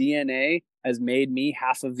 Literally, the DNA has made me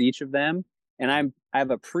half of each of them. And I have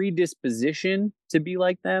a predisposition to be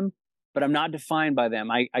like them, but I'm not defined by them.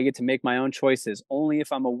 I get to make my own choices only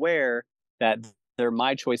if I'm aware that they're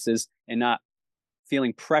my choices and not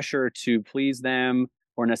feeling pressure to please them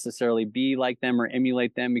or necessarily be like them or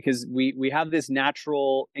emulate them, because we have this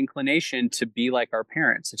natural inclination to be like our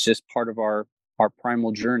parents. It's just part of our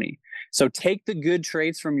primal journey. So take the good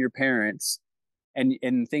traits from your parents and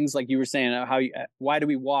things like you were saying, why do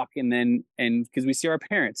we walk? And because we see our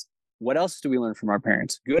parents. What else do we learn from our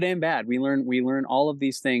parents? Good and bad. We learn all of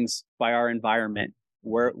these things by our environment,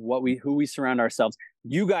 who we surround ourselves.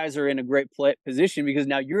 You guys are in a great position because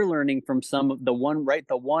now you're learning from the one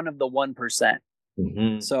of the 1%.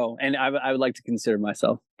 Mm-hmm. So, and I would like to consider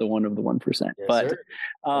myself the one of the 1%.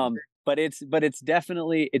 Yes, but it's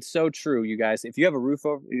definitely, it's so true, you guys. If you have a roof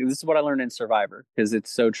over, this is what I learned in Survivor, because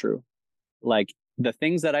it's so true. Like the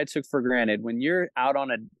things that I took for granted when you're out on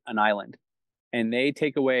an island and they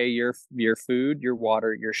take away your food, your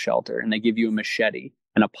water, your shelter, and they give you a machete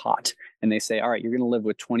and a pot, and they say, all right, you're going to live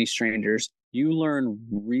with 20 strangers. You learn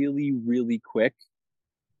really, really quick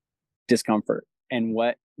discomfort and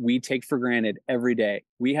what we take for granted every day.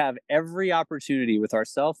 We have every opportunity with our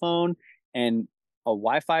cell phone and a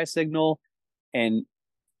Wi-Fi signal and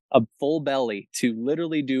a full belly to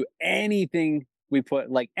literally do anything we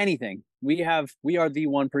put, like anything. We are the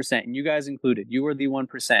 1%, and you guys included. You are the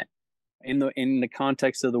 1% in the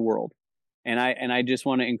context of the world. And I just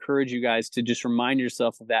want to encourage you guys to just remind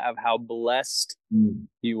yourself of that, of how blessed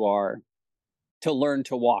you are to learn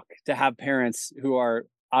to walk, to have parents who are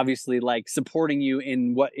obviously like supporting you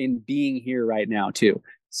in being here right now too.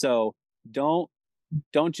 So don't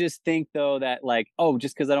just think though that like, oh,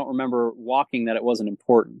 just because I don't remember walking that it wasn't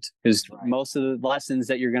important, because most of the lessons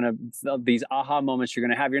that these aha moments you're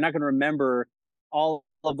going to have, you're not going to remember all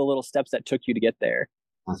of the little steps that took you to get there.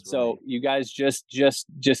 So you guys just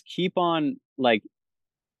keep on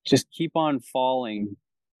keep on falling,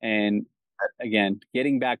 and again,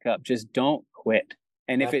 getting back up. Just don't quit.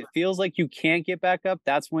 And if it feels like you can't get back up,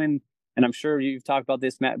 that's when, and I'm sure you've talked about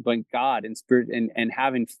this, Matt, but God and spirit and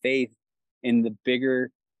having faith in this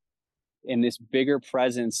bigger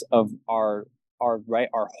presence of our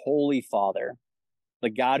Holy Father, the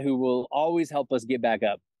God who will always help us get back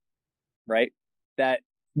up, right? That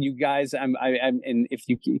you guys, and if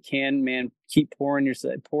you can, man, keep pour into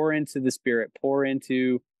the Spirit, pour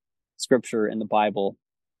into Scripture and the Bible.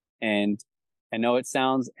 And I know it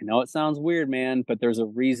sounds weird, man, but there's a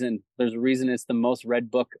reason. There's a reason it's the most read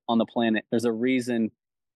book on the planet. There's a reason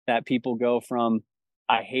that people go from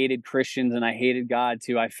I hated Christians and I hated God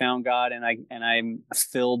to I found God and I'm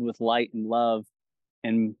filled with light and love.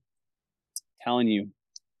 And I'm telling you,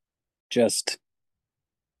 just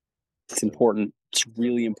it's important. It's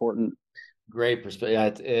really important. Great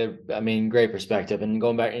perspective. Yeah, great perspective. And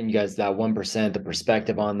going back, and you guys, that 1%, the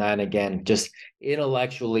perspective on that, and again, just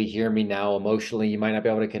intellectually hear me now. Emotionally, you might not be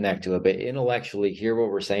able to connect to it, but intellectually hear what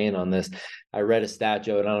we're saying on this. I read a stat,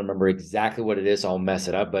 Joe, and I don't remember exactly what it is, so I'll mess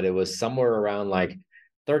it up, but it was somewhere around like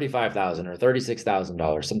 $35,000 or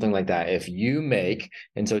 $36,000, something like that. If you make,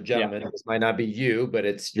 and so gentlemen, this might not be you, but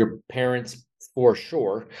it's your parents for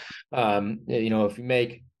sure. If you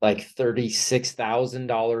make like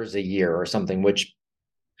 $36,000 a year or something, which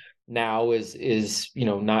now is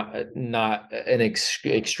not an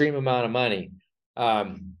extreme amount of money.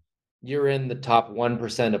 You're in the top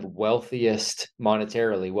 1% of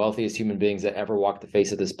monetarily wealthiest human beings that ever walked the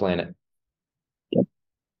face of this planet. Yep.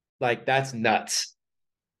 Like that's nuts.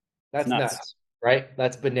 That's nuts, right?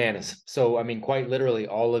 That's bananas. So, quite literally,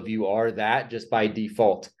 all of you are that just by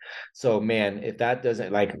default. So, man, if that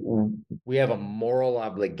doesn't, we have a moral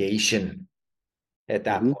obligation at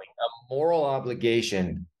that point, a moral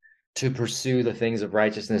obligation to pursue the things of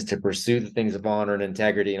righteousness, to pursue the things of honor and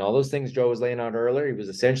integrity, and all those things Joe was laying out earlier. He was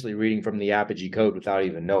essentially reading from the Apogee Code without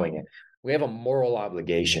even knowing it. We have a moral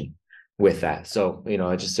obligation with that. So,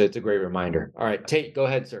 it's a great reminder. All right, Tate, go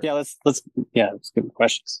ahead, sir. Yeah, let's get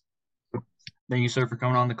questions. Thank you, sir, for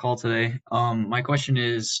coming on the call today. My question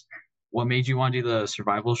is, what made you want to do the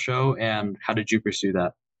survival show, and how did you pursue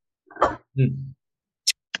that?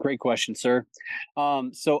 Great question, sir.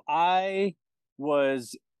 So I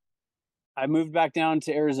moved back down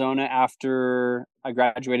to Arizona after I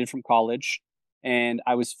graduated from college, and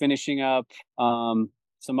I was finishing up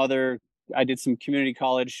I did some community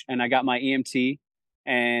college, and I got my EMT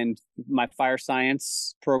and my fire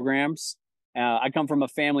science programs. I come from a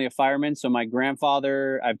family of firemen. So my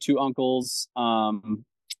grandfather, I have two uncles, and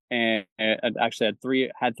I actually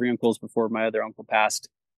had three uncles before my other uncle passed.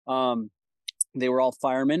 They were all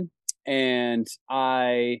firemen, and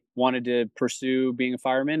I wanted to pursue being a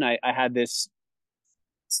fireman. I had this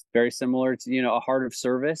very similar to, a heart of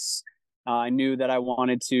service. I knew that I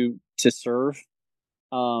wanted to serve.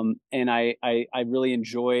 And I really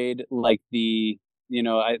enjoyed the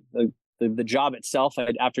job itself.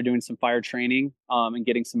 After doing some fire training, and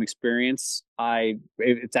getting some experience,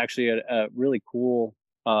 it's actually a really cool,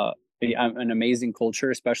 an amazing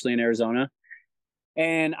culture, especially in Arizona.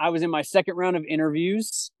 And I was in my second round of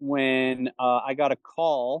interviews when I got a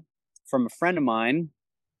call from a friend of mine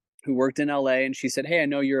who worked in LA, and she said, "Hey, I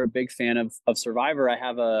know you're a big fan of Survivor. I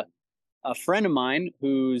have a friend of mine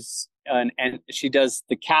who's and she does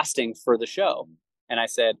the casting for the show." And I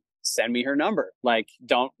said, "Send me her number. Why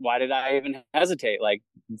did I even hesitate? I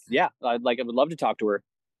would love to talk to her."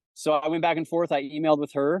 So I went back and forth. I emailed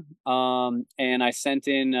with her, and I sent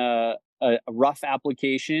in a rough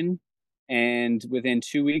application. And within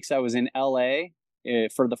 2 weeks, I was in LA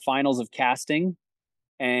for the finals of casting.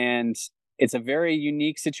 And it's a very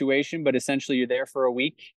unique situation, but essentially you're there for a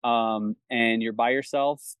week, and you're by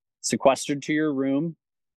yourself, sequestered to your room,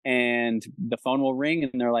 and the phone will ring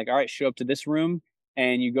and they're like, "All right, show up to this room."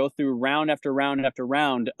 And you go through round after round after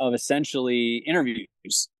round of essentially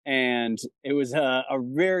interviews. And it was a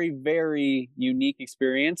very, very unique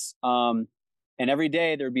experience. And And every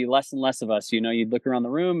day there'd be less and less of us. You'd look around the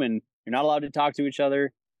room and you're not allowed to talk to each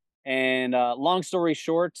other. And long story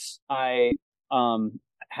short, I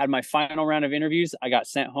had my final round of interviews. I got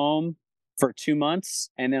sent home for 2 months,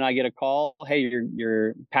 and then I get a call, hey,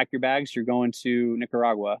 you're pack your bags, you're going to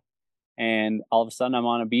Nicaragua. And all of a sudden I'm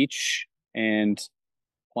on a beach and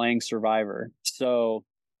playing Survivor. So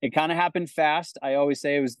it kind of happened fast. I always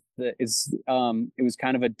say it was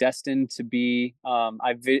kind of a destined to be.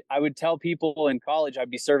 I would tell people in college I'd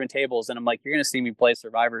be serving tables, and I'm like, you're gonna see me play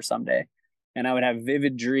Survivor someday, and I would have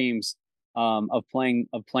vivid dreams of playing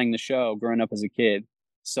the show growing up as a kid.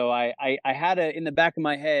 So I had in the back of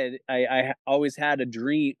my head, I always had a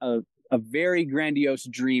dream, a very grandiose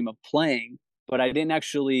dream of playing, but I didn't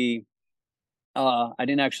actually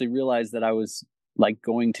realize that I was like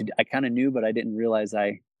going to. I kind of knew, but I didn't realize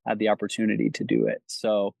I had the opportunity to do it.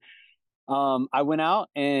 So I went out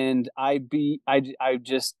and I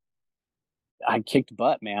kicked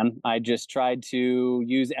butt, man. I just tried to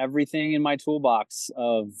use everything in my toolbox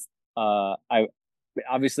of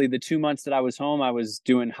obviously the 2 months that I was home, I was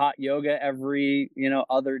doing hot yoga every,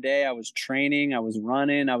 other day. I was training, I was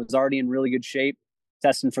running, I was already in really good shape,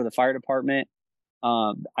 testing for the fire department.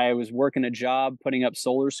 I was working a job putting up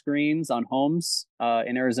solar screens on homes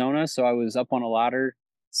in Arizona. So I was up on a ladder,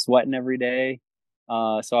 sweating every day.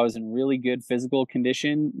 So I was in really good physical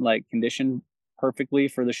condition, conditioned perfectly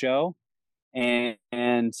for the show.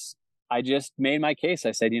 And I just made my case.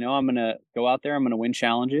 I said, I'm going to go out there. I'm going to win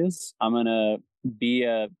challenges. I'm going to be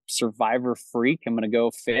a survivor freak. I'm going to go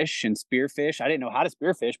fish and spearfish. I didn't know how to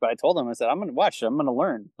spearfish, but I told them, I said, I'm going to watch. I'm going to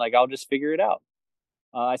learn. I'll just figure it out.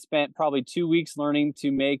 I spent probably 2 weeks learning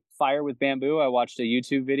to make fire with bamboo. I watched a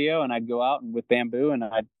YouTube video and I'd go out with bamboo and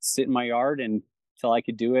I'd sit in my yard until I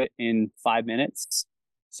could do it in 5 minutes.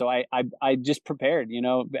 So I just prepared,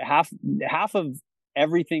 half of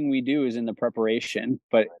everything we do is in the preparation,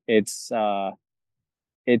 but it's not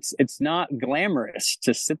glamorous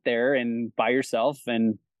to sit there and by yourself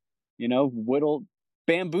and, whittle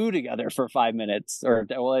bamboo together for 5 minutes, or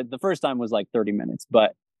the first time was like 30 minutes.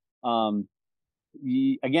 But,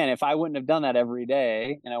 again, if I wouldn't have done that every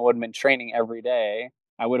day and I wouldn't have been training every day,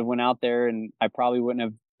 I would have went out there and I probably wouldn't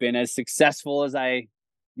have been as successful as I,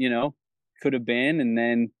 could have been. And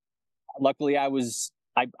then luckily I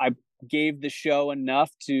gave the show enough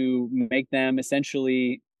to make them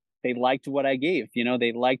essentially, they liked what I gave,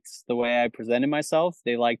 they liked the way I presented myself.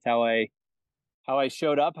 They liked how I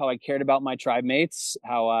showed up, how I cared about my tribe mates,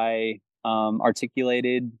 how I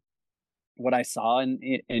articulated what I saw.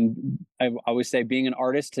 And I always say being an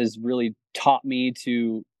artist has really taught me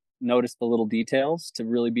to notice the little details, to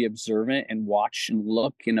really be observant and watch and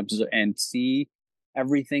look and observe and see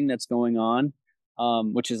everything that's going on,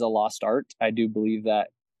 which is a lost art. I do believe that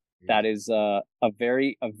is a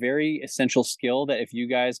very essential skill, that if you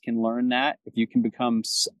guys can learn that, if you can become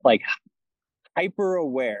hyper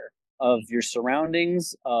aware of your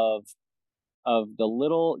surroundings, of the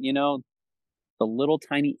little, the little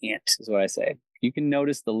tiny ant is what I say. You can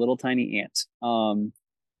notice the little tiny ant.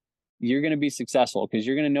 You're going to be successful because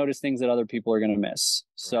you're going to notice things that other people are going to miss.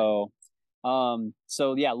 So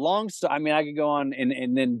yeah, I mean, I could go on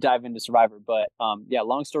and then dive into Survivor, but yeah,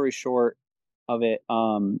 long story short of it,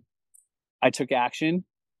 I took action.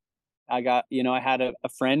 I got, I had a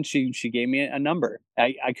friend, she gave me a number.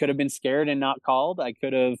 I could have been scared and not called. I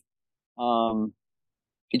could have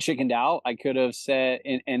chickened out. I could have said,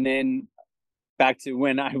 and then back to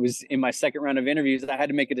when I was in my second round of interviews, I had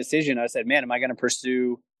to make a decision. I said, man, am I going to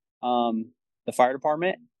pursue the fire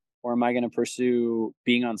department, or am I going to pursue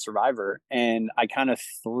being on Survivor? And I kind of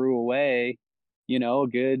threw away, a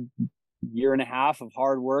good year and a half of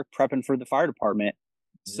hard work prepping for the fire department.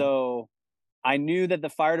 Mm-hmm. So I knew that the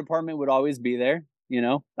fire department would always be there.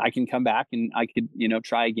 I can come back and I could,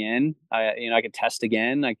 try again. I could test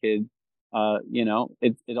again. I could, it'll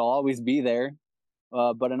always be there.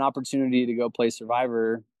 But an opportunity to go play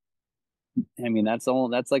Survivor, I mean, that's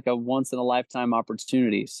like a once in a lifetime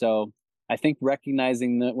opportunity. So I think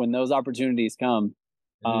recognizing that when those opportunities come,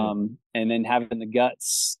 and then having the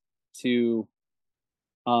guts to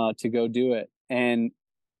go do it. And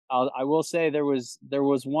I will say there was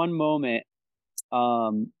one moment.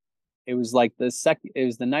 It was like it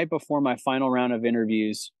was the night before my final round of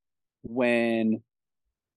interviews when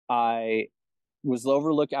I was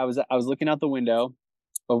overlooking. I was looking out the window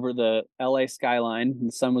over the LA skyline, and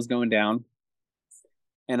the sun was going down,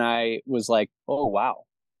 and I was like, "Oh wow,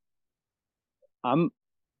 I'm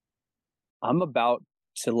about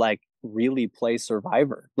to really play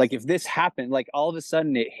Survivor." If this happened, all of a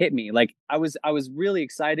sudden it hit me. I was really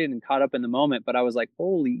excited and caught up in the moment, but I was like,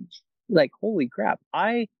 holy crap,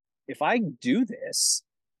 I if I do this,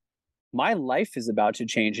 my life is about to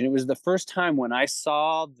change. And it was the first time when I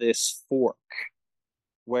saw this fork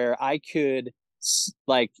where I could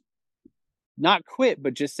like not quit,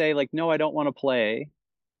 but just say like, no, I don't want to play,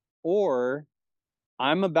 or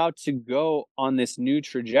I'm about to go on this new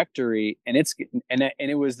trajectory. And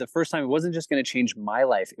it was the first time. It wasn't just going to change my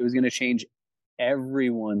life. It was going to change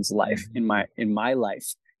everyone's life in my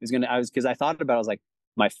life. Because I thought about it, I was like,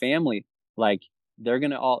 my family, like they're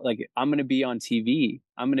going to all, like, I'm going to be on TV.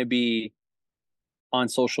 I'm going to be on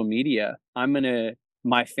social media.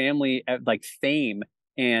 My family, like fame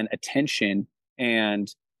and attention.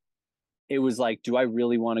 And it was like, do I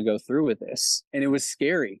really want to go through with this? And it was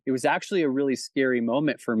scary. It was actually a really scary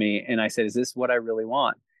moment for me. And I said, is this what I really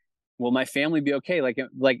want? Will my family be okay?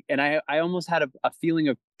 And I almost had a feeling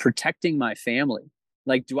of protecting my family.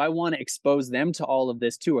 Like, do I want to expose them to all of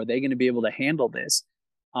this too? Are they going to be able to handle this?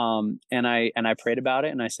 And I prayed about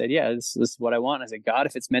it, and I said, yeah, this is what I want. I said, God,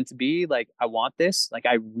 if it's meant to be, like, I want this, like,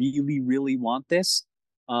 I really, really want this.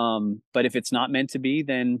 But if it's not meant to be,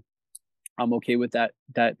 then I'm okay with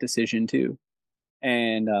that decision too.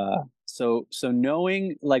 And, so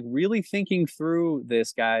knowing, like, really thinking through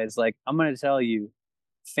this, guys, like, I'm going to tell you,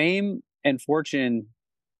 fame and fortune,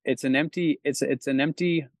 it's an empty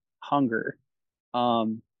hunger.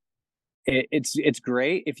 It's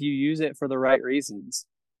great if you use it for the right reasons.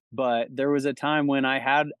 But there was a time when I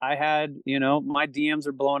had, my DMs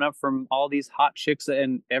are blowing up from all these hot chicks,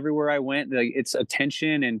 and everywhere I went, like, it's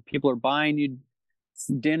attention, and people are buying you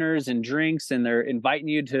dinners and drinks, and they're inviting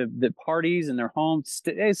you to the parties, and they're home.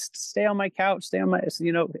 Stay on my couch, stay on my,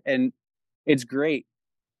 and it's great,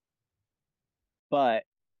 but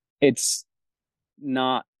it's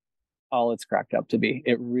not all it's cracked up to be.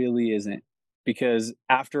 It really isn't, because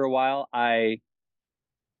after a while, I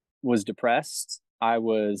was depressed. I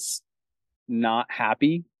was not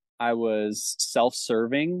happy. I was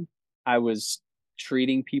self-serving. I was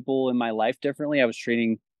treating people in my life differently.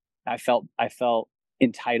 I felt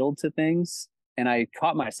entitled to things, and I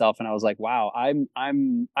caught myself, and I was like, wow,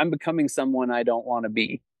 I'm becoming someone I don't want to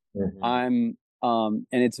be. And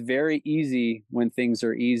it's very easy when things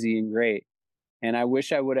are easy and great. And I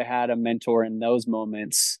wish I would have had a mentor in those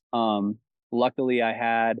moments. Luckily I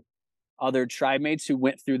had other tribe mates who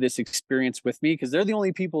went through this experience with me, because they're the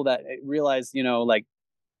only people that realize, like,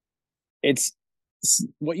 it's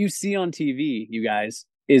what you see on TV, you guys,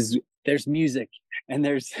 is there's music and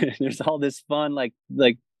there's all this fun, like,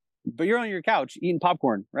 but you're on your couch eating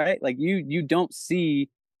popcorn, right? Like, you don't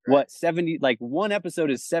see what 70, like, one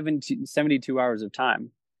episode is 72 hours of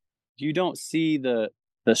time. You don't see the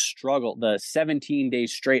struggle, the 17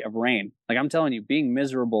 days straight of rain. Like, I'm telling you, being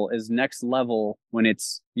miserable is next level when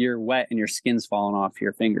you're wet and your skin's falling off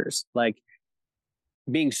your fingers. Like,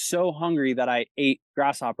 being so hungry that I ate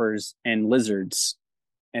grasshoppers and lizards,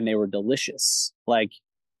 and they were delicious. Like,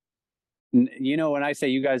 when I say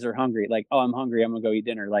you guys are hungry, like, oh, I'm hungry, I'm gonna go eat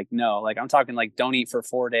dinner. Like, no, like, I'm talking like, don't eat for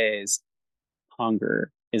 4 days.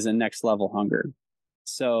 Hunger is a next level hunger.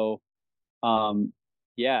 So,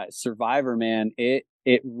 yeah, Survivor, man, it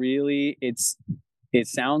really, it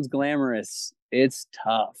sounds glamorous. It's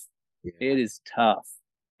tough. Yeah. It is tough.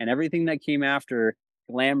 And everything that came after,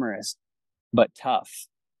 glamorous, but tough.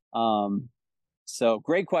 So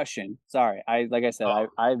great question. Sorry. Like I said,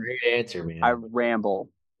 I great answer, man. I ramble.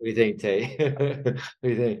 What do you think, Tay? What do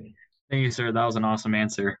you think? Thank you, sir. That was an awesome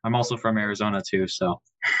answer. I'm also from Arizona too, so.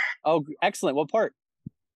 Oh, excellent. What part?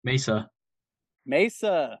 Mesa.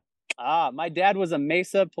 My dad was a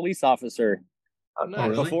Mesa police officer. Oh, nice.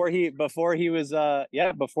 Really? Before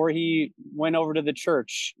he went over to the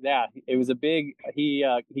church. Yeah, it was a big, he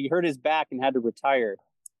hurt his back and had to retire,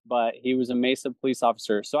 but he was a Mesa police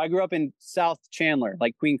officer. So I grew up in South Chandler,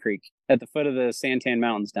 like Queen Creek, at the foot of the Santan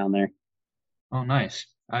Mountains down there. Oh, nice.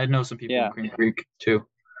 I know some people in Queen Creek too.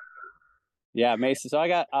 Yeah, Mesa. So I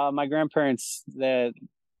got my grandparents that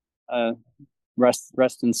rest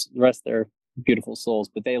their beautiful souls,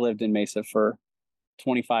 but they lived in Mesa for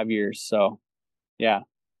 25 years. So yeah,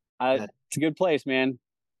 it's a good place, man.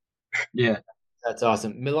 Yeah, that's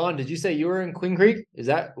awesome. Milan, did you say you were in Queen Creek? Was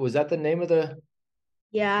that the name of the?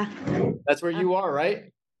 Yeah, that's where you are,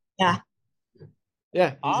 right? Yeah.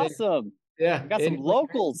 Yeah. Awesome. Yeah, got some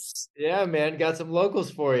locals. Yeah, man, got some locals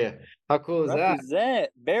for you. How cool is that?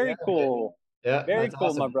 Very cool. Yeah, very cool,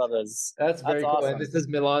 awesome. My brothers. That's very cool. Awesome. And this is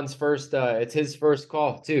Milan's first. It's his first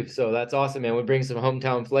call too, so that's awesome, man. We bring some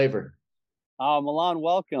hometown flavor. Oh, Milan,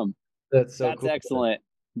 welcome. That's so cool. That's excellent.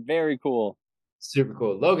 Very cool. Super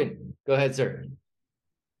cool. Logan, go ahead, sir.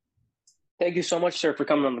 Thank you so much, sir, for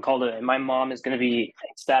coming on the call today. My mom is going to be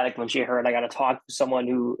ecstatic when she heard I got to talk to someone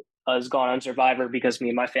who has gone on Survivor, because me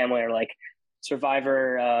and my family are like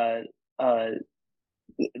Survivor,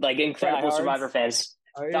 like incredible Diehards. Survivor fans.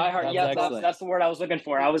 Die hard. Yeah, that's the word I was looking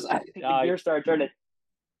for. The gears started turning.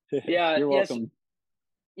 Yeah, you're welcome.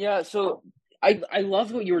 Yeah, so I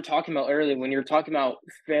love what you were talking about earlier when you were talking about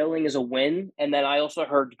failing is a win, and then I also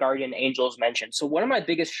heard guardian angels mentioned. So one of my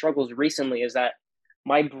biggest struggles recently is that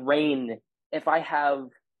my brain, if I have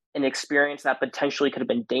an experience that potentially could have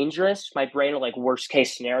been dangerous, my brain will like worst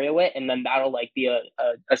case scenario it, and then that'll like be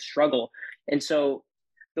a struggle. And so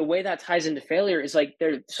the way that ties into failure is like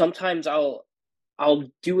there sometimes I'll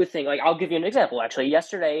do a thing. Like I'll give you an example. Actually,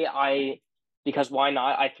 yesterday because why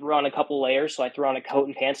not? I threw on a couple layers. So I threw on a coat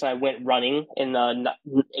and pants and I went running in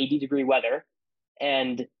 80-degree weather.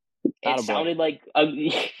 And it sounded like,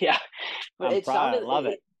 yeah. But it sounded, love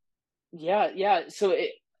it. Yeah. So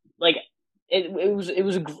it was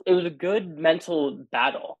a good mental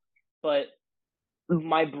battle. But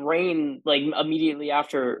my brain, like immediately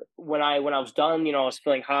after when I was done, I was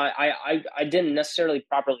feeling hot. I didn't necessarily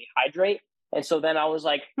properly hydrate. And so then I was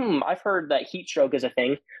like, I've heard that heat stroke is a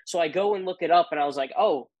thing. So I go and look it up and I was like,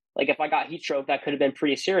 oh, like if I got heat stroke, that could have been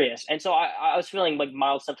pretty serious. And so I was feeling like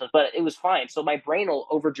mild symptoms, but it was fine. So my brain will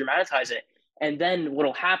over dramatize it. And then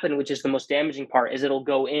what'll happen, which is the most damaging part, is it'll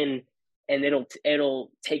go in and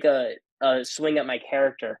it'll take a swing at my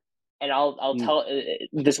character. And I'll tell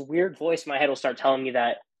this weird voice in my head will start telling me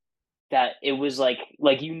that it was like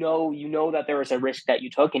that there was a risk that you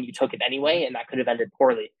took and you took it anyway, and that could have ended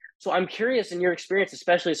poorly. So I'm curious, in your experience,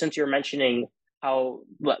 especially since you're mentioning how,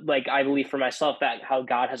 like, I believe for myself that how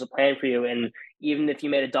God has a plan for you, and even if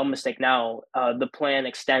you made a dumb mistake now, the plan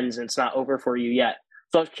extends and it's not over for you yet.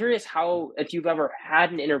 So I was curious if you've ever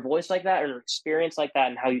had an inner voice like that or an experience like that,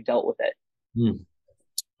 and how you dealt with it.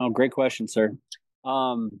 Oh, great question, sir.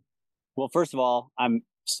 Well, first of all, I'm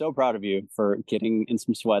so proud of you for getting in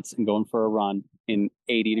some sweats and going for a run in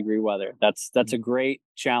 80-degree weather. That's a great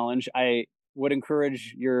challenge. I would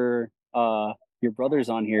encourage your brothers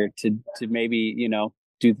on here to maybe,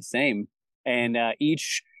 do the same, and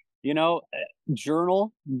each,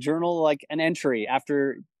 journal like an entry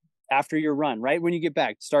after your run, right? When you get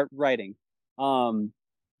back, start writing. In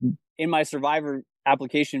my Survivor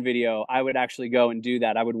application video, I would actually go and do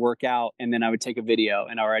that. I would work out and then I would take a video,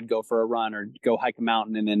 or I'd go for a run or go hike a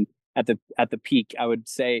mountain, and then at the peak I would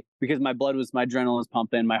say, because my adrenaline was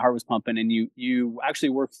pumping, my heart was pumping, and you actually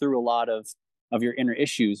work through a lot of your inner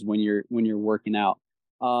issues when you're working out.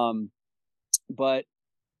 But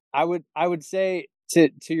I would say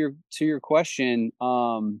to your question,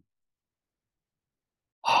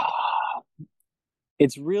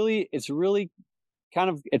 it's really kind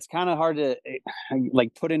of hard to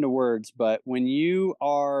like put into words, but when you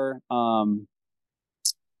are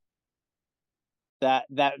that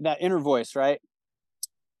inner voice, right?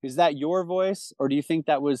 Is that your voice, or do you think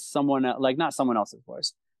that was someone else, like not someone else's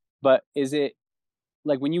voice, but is it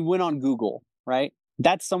like when you went on Google, right?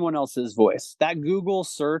 That's someone else's voice. That Google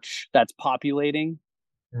search that's populating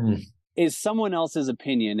is someone else's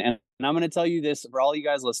opinion. And I'm going to tell you this for all you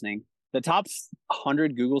guys listening: the top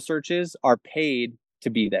 100 Google searches are paid to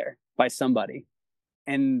be there by somebody.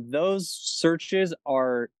 And those searches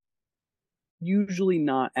are usually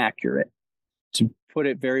not accurate, to put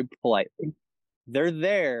it very politely. They're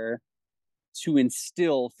there to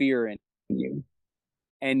instill fear in you.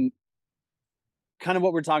 And kind of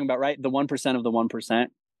what we're talking about, right? The 1% of the 1%.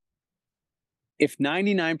 If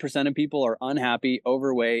 99% of people are unhappy,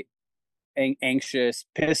 overweight, anxious,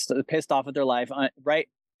 pissed off at their life, right?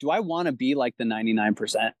 Do I want to be like the 99%?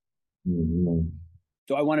 Mm-hmm.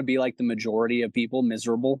 Do I want to be like the majority of people,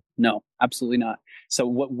 miserable? No, absolutely not. So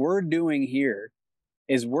what we're doing here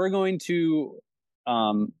is we're going to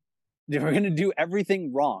do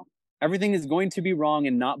everything wrong. Everything is going to be wrong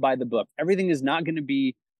and not by the book. Everything is not going to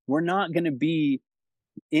be, we're not going to be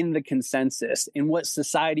in the consensus, in what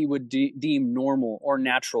society would deem normal or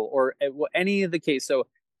natural or any of the case. So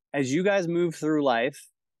as you guys move through life,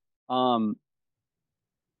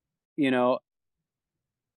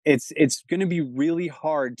 it's going to be really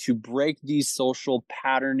hard to break these social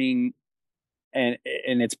patterning, and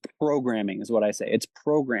it's programming is what I say. It's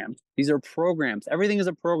programmed. These are programs. Everything is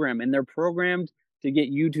a program, and they're programmed to get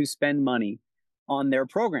you to spend money on their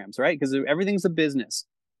programs, right? Because everything's a business.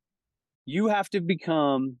 You have to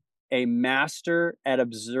become a master at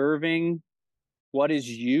observing what is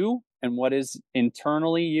you and what is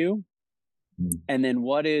internally you, and then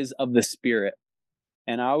what is of the spirit.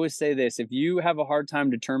 And I always say this: if you have a hard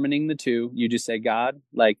time determining the two, you just say, God,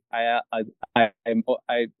 like and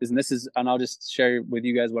this is, and I'll just share with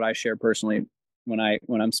you guys what I share personally when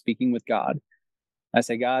I'm speaking with God. I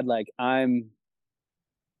say, God, like I'm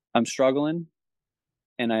I'm struggling,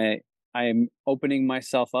 and I'm opening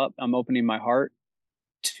myself up. I'm opening my heart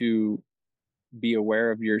to be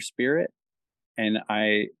aware of your spirit, and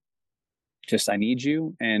I need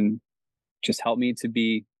you, and just help me to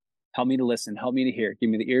listen, help me to hear, give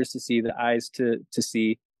me the ears to see, the eyes to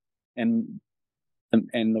see, and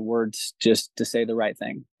the words just to say the right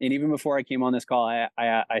thing. And even before I came on this call,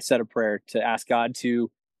 I said a prayer to ask God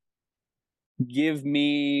to give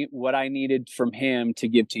me what I needed from him to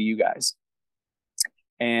give to you guys.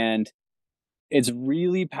 And it's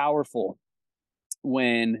really powerful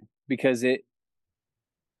because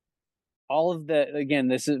all of the, again,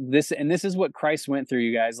 this is what Christ went through,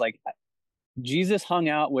 you guys. Like, Jesus hung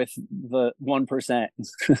out with the 1%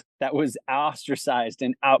 that was ostracized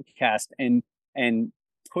and outcast and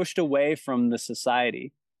pushed away from the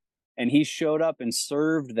society. And he showed up and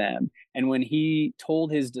served them. And when he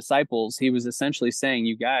told his disciples, he was essentially saying,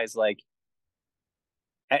 you guys, like,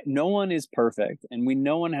 no one is perfect, and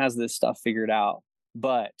no one has this stuff figured out.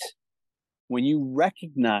 But when you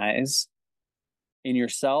recognize in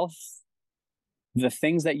yourself the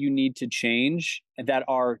things that you need to change that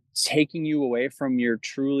are taking you away from your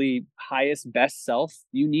truly highest, best self,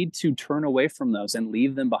 you need to turn away from those and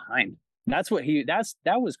leave them behind. That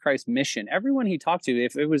was Christ's mission. Everyone he talked to,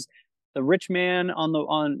 if it was the rich man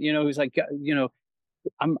who's like,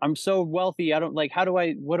 I'm so wealthy, I don't, like,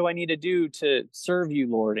 what do I need to do to serve you,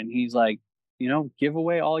 Lord? And he's like, give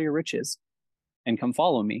away all your riches and come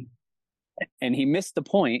follow me. And he missed the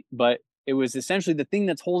point, but it was essentially the thing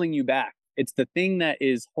that's holding you back. It's the thing that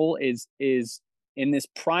is in this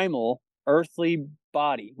primal earthly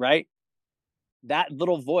body, right? That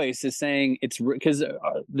little voice is saying, it's because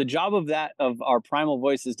the job of our primal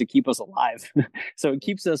voice is to keep us alive. So it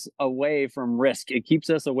keeps us away from risk. It keeps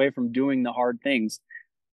us away from doing the hard things.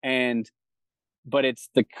 But it's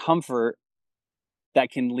the comfort that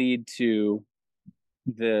can lead to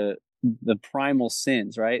the primal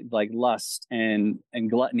sins, right? Like lust and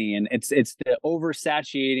gluttony. And it's the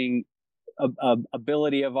oversaturating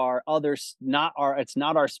ability of our others, it's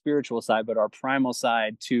not our spiritual side, but our primal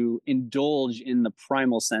side, to indulge in the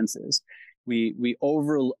primal senses. We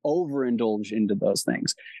overindulge into those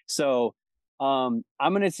things. So I'm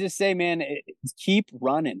gonna just say, man, keep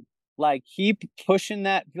running, like, keep pushing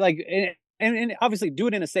that, like, and obviously do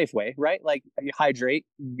it in a safe way, right? Like, hydrate,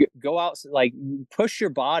 go out, like, push your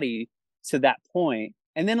body to that point,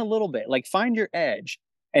 and then a little bit, like, find your edge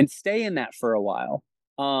and stay in that for a while.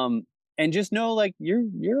 And just know, like,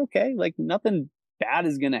 you're okay. Like, nothing bad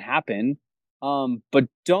is going to happen. But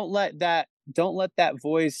don't let that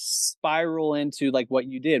voice spiral into, like, what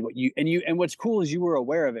you did, and what's cool is you were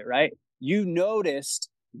aware of it, right? You noticed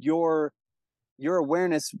your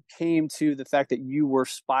awareness came to the fact that you were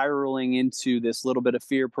spiraling into this little bit of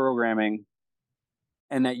fear programming,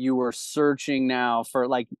 and that you were searching now for,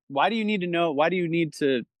 like, why do you need to know? Why do you need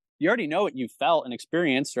to, you already know what you felt and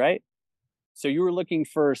experienced, right? So you were looking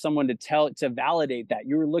for someone to validate that.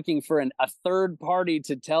 You were looking for a third party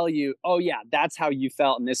to tell you, oh yeah, that's how you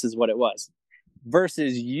felt and this is what it was.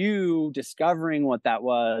 Versus you discovering what that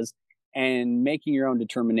was and making your own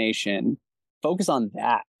determination. Focus on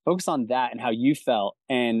that. Focus on that and how you felt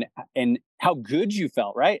and how good you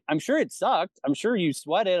felt, right? I'm sure it sucked. I'm sure you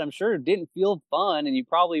sweated. I'm sure it didn't feel fun, and you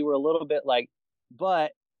probably were a little bit like,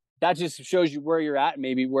 but that just shows you where you're at,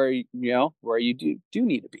 maybe where you do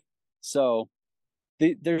need to be. So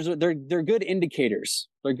they're good indicators.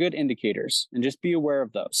 They're good indicators, and just be aware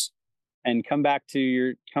of those, and come back to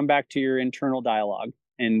your internal dialogue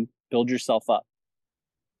and build yourself up.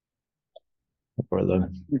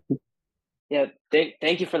 Yeah,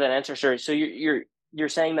 thank you for that answer, sir. So you're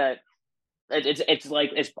saying that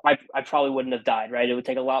I probably wouldn't have died, right? It would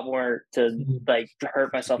take a lot more to, like, to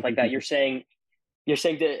hurt myself like that. You're saying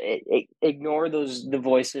to ignore the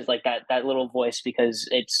voices, like that little voice, because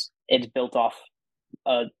it's built off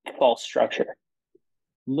a false structure.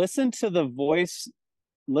 Listen to the voice.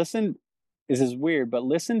 Listen, this is weird, but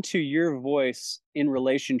listen to your voice in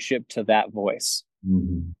relationship to that voice.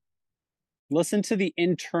 Mm-hmm. Listen to the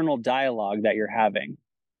internal dialogue that you're having,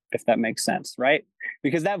 if that makes sense, right?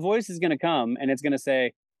 Because that voice is going to come and it's going to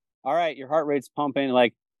say, all right, your heart rate's pumping.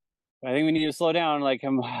 Like, I think we need to slow down. Like,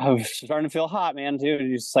 I'm starting to feel hot, man, too. And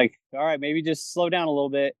you're just like, all right, maybe just slow down a little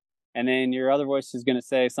bit. And then your other voice is going to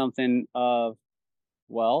say something of,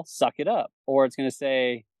 well, suck it up. Or it's going to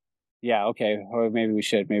say, yeah, okay, or maybe we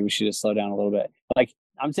should just slow down a little bit. Like,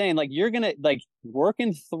 I'm saying, like, you're going to, like,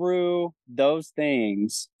 working through those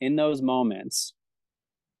things in those moments.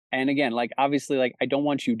 And again, like, obviously, like, I don't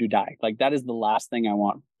want you to die. Like, that is the last thing I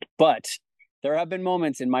want. But there have been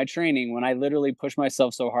moments in my training when I literally pushed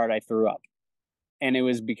myself so hard I threw up. And it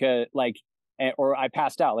was because or I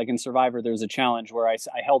passed out. Like in Survivor, there was a challenge where I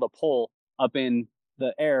held a pole up in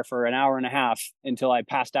the air for an hour and a half until I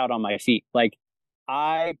passed out on my feet. Like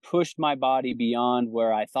I pushed my body beyond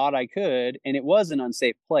where I thought I could, and it was an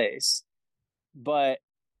unsafe place. But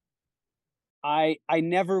I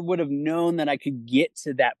never would have known that I could get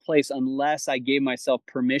to that place unless I gave myself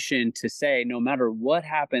permission to say, no matter what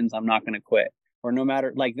happens, I'm not going to quit. Or no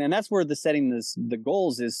matter and that's where the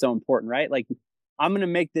goals is so important, right? Like I'm going to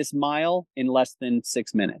make this mile in less than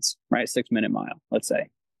 6 minutes, right? 6-minute mile, let's say.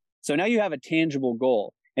 So now you have a tangible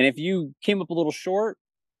goal. And if you came up a little short,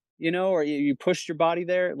 or you pushed your body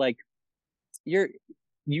there, like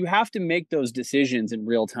you have to make those decisions in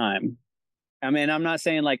real time. I mean, I'm not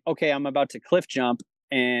saying like, okay, I'm about to cliff jump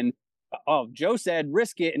and, Joe said,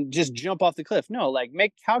 risk it and just jump off the cliff. No, like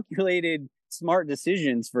make calculated, smart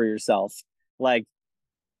decisions for yourself. Like,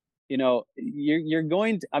 you're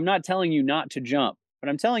going to, I'm not telling you not to jump, but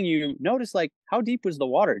I'm telling you, notice like how deep was the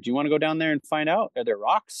water? Do you want to go down there and find out? Are there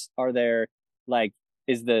rocks? Are there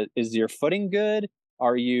is your footing good?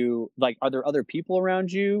 Are there other people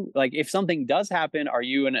around you? Like if something does happen, are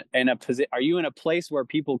you in a place where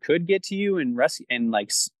people could get to you and rescue and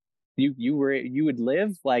like you would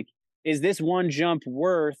live? Like, is this one jump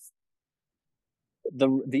worth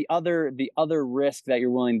the other risk that you're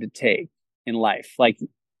willing to take in life? Like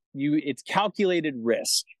it's calculated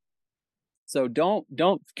risk. So don't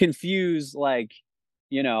confuse going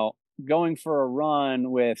for a run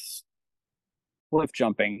with cliff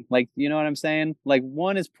jumping. Like, you know what I'm saying? Like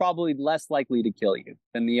one is probably less likely to kill you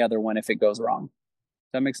than the other one if it goes wrong.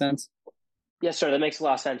 Does that make sense? Yes, sir. That makes a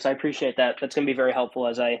lot of sense. I appreciate that. That's going to be very helpful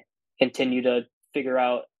as I continue to figure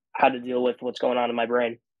out how to deal with what's going on in my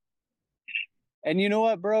brain. And you know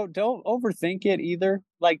what, bro? Don't overthink it either.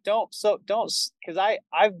 Like because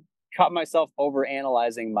I've caught myself over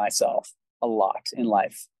analyzing myself a lot in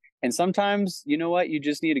life. And sometimes, you know what? You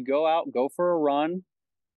just need to go out, go for a run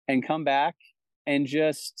and come back and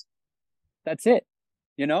just, that's it,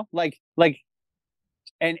 and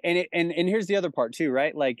here's the other part too,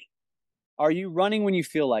 right? Like, are you running when you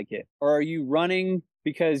feel like it? Or are you running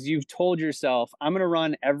because you've told yourself, I'm going to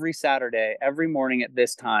run every Saturday, every morning at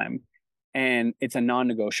this time. And it's a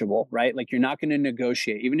non-negotiable, right? Like you're not going to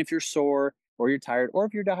negotiate, even if you're sore or you're tired or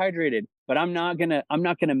if you're dehydrated, but I'm not going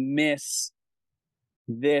to miss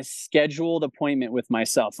this scheduled appointment with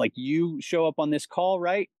myself. Like you show up on this call,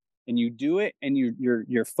 right? And you do it and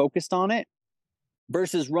you're focused on it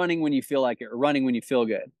versus running when you feel like it or running when you feel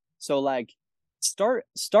good. So like start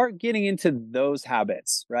getting into those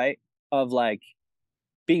habits, right? Of like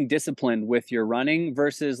being disciplined with your running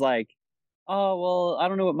versus like, oh, well, I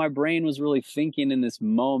don't know what my brain was really thinking in this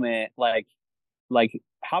moment. Like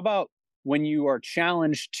how about when you are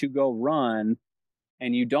challenged to go run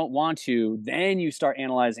and you don't want to, then you start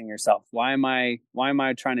analyzing yourself. Why am I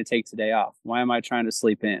trying to take today off? Why am I trying to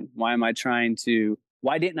sleep in? Why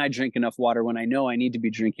didn't I drink enough water when I know I need to be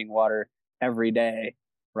drinking water every day,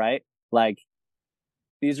 right? Like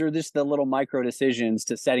these are just the little micro decisions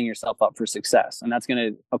to setting yourself up for success. And that's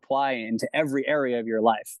going to apply into every area of your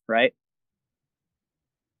life, right?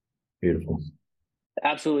 Beautiful.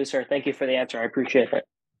 Absolutely, sir. Thank you for the answer. I appreciate it.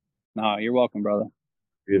 No, you're welcome, brother.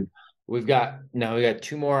 Good. We got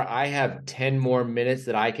 2 more. I have 10 more minutes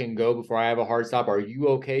that I can go before I have a hard stop. Are you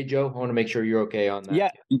okay, Joe? I want to make sure you're okay on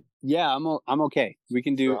that. Yeah, I'm okay. We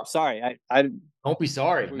can do. Sorry, I don't be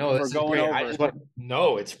sorry. No, this is great. Over. I just want.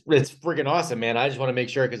 No, it's freaking awesome, man. I just want to make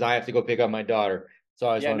sure because I have to go pick up my daughter. So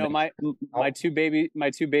I just my two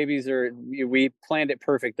babies are. We planned it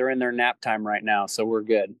perfect. They're in their nap time right now, so we're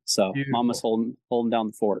good. So beautiful. Mama's holding down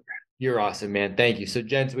the fort. You're awesome, man. Thank you. So,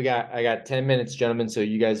 gents, I got 10 minutes, gentlemen. So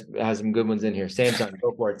you guys have some good ones in here. Samson,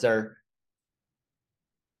 go for it, sir.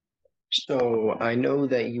 So I know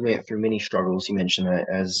that you went through many struggles. You mentioned that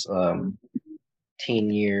as teen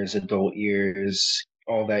years, adult years,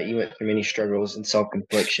 all that. You went through many struggles and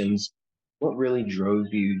self-inflictions. What really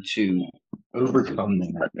drove you to overcome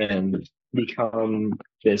that and become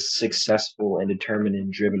this successful and determined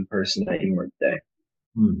and driven person that you are today?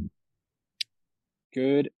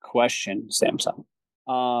 Good question, Samson.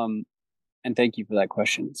 And thank you for that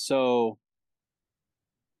question. So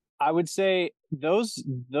I would say those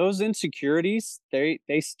insecurities, they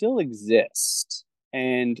still exist.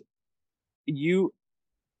 And you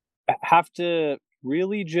have to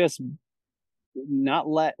really just not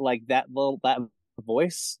let like that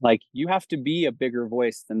voice, like you have to be a bigger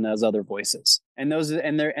voice than those other voices. And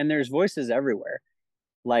there's voices everywhere.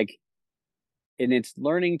 Like, and it's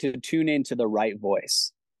learning to tune into the right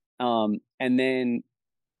voice. And then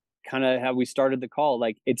kind of how we started the call,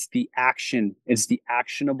 like it's the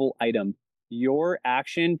actionable item. your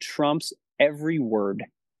action trumps every word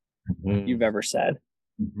you've ever said.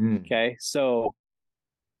 Okay. So,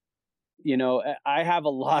 you know, I have a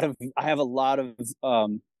lot of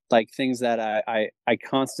like things that I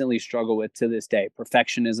constantly struggle with to this day.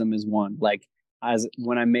 Perfectionism is one. Like, as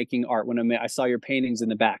when I'm making art, I saw your paintings in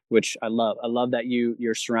the back, which I love. I love that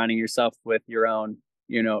you're surrounding yourself with your own,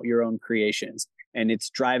 you know, your own creations, and it's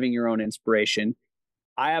driving your own inspiration.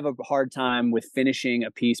 I have a hard time with finishing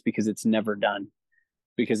a piece because it's never done,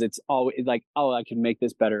 because it's always like, oh, I could make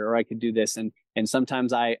this better, or I could do this. And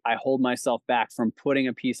sometimes I hold myself back from putting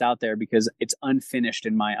a piece out there because it's unfinished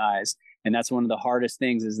in my eyes. And that's one of the hardest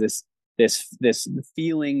things, is this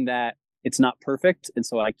feeling that it's not perfect. And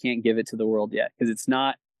so I can't give it to the world yet, because it's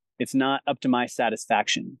not up to my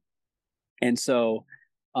satisfaction. And so,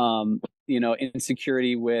 you know,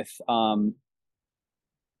 insecurity with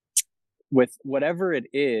whatever it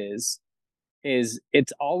is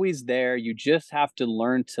it's always there. You just have to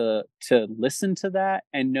learn to listen to that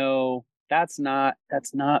and know that's not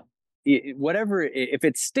whatever. If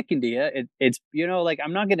it's sticking to you, it's, you know, like,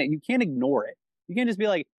 you can't ignore it. You can't just be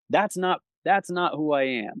like, that's not who I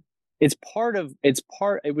am. It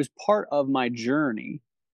was part of my journey,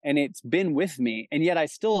 and it's been with me, and yet I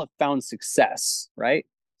still have found success, right?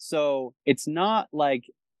 So it's not like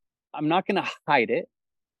I'm not going to hide it.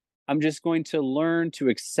 I'm just going to learn to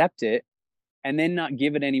accept it and then not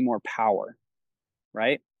give it any more power,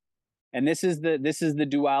 right? And this is the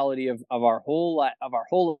duality of our whole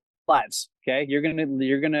lives. Okay, you're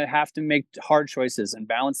gonna have to make hard choices and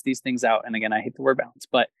balance these things out. And again, I hate the word balance,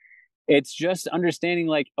 but it's just understanding,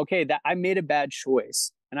 like, okay, that I made a bad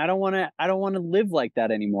choice, and I don't want to live like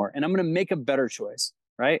that anymore, and I'm going to make a better choice,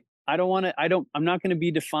 right? I'm not going to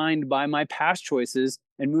be defined by my past choices,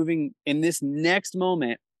 and moving in this next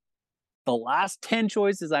moment, the last 10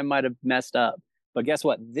 choices I might have messed up. But guess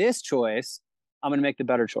what? This choice, I'm going to make the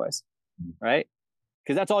better choice, right?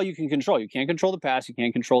 Because that's all you can control. You can't control the past. You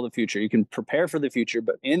can't control the future. You can prepare for the future,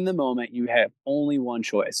 but in the moment, you have only one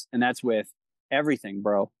choice. And that's with everything,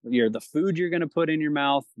 bro. The food you're going to put in your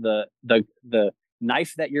mouth, the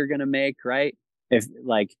knife that you're going to make, right? If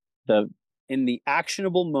like in the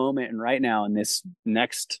actionable moment, and right now in this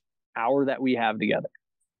next hour that we have together,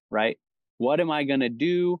 right? What am I going to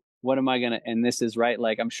do? And this is right.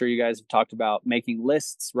 Like, I'm sure you guys have talked about making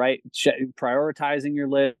lists, right? Prioritizing your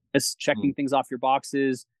list, checking things off your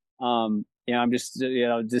boxes. You know, I'm just, you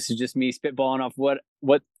know, this is just me spitballing off what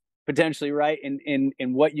potentially, right.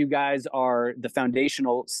 And what you guys are, the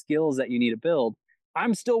foundational skills that you need to build.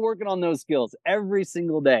 I'm still working on those skills every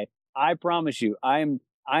single day. I promise you, I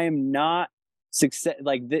am not success.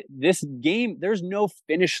 Like this game, there's no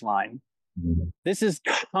finish line. This is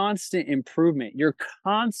constant improvement. You're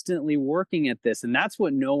constantly working at this. And that's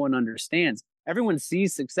what no one understands. Everyone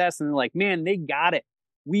sees success and they're like, man, they got it.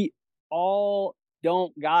 We all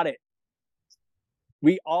don't got it.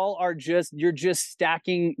 We all are you're just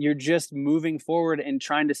stacking, you're just moving forward and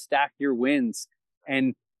trying to stack your wins.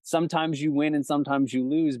 And sometimes you win and sometimes you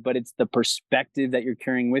lose, but it's the perspective that you're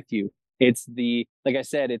carrying with you. It's like I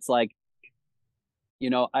said, it's like, you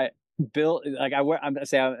know,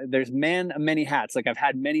 there's many hats. Like, I've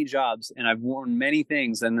had many jobs and I've worn many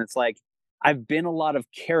things. And it's like, I've been a lot of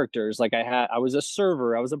characters. Like I was a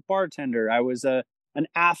server, I was a bartender, I was an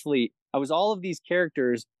athlete. I was all of these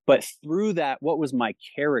characters, but through that, what was my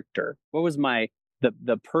character? What was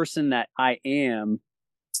the person that I am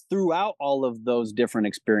throughout all of those different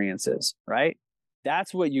experiences, right?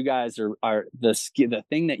 That's what you guys are the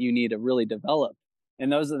thing that you need to really develop.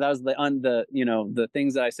 And that was the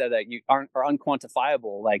things that I said that are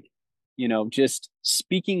unquantifiable. Like, you know, just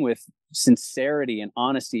speaking with sincerity and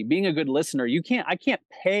honesty, being a good listener. You can't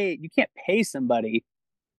pay somebody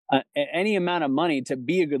any amount of money to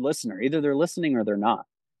be a good listener. Either they're listening or they're not,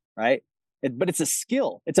 right? But it's a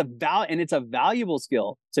skill. It's a valuable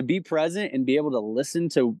skill to be present and be able to listen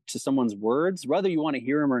to someone's words, whether you want to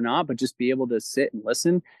hear them or not, but just be able to sit and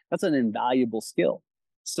listen. That's an invaluable skill.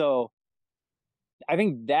 So I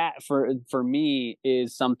think that for me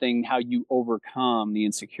is something, how you overcome the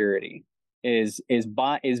insecurity is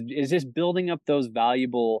just building up those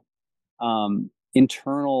valuable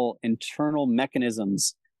internal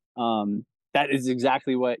mechanisms. That is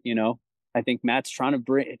exactly what, you know, I think Matt's trying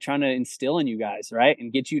to instill in you guys, right?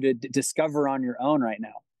 And get you to discover on your own right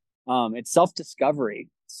now. It's self-discovery.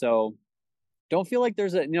 So don't feel like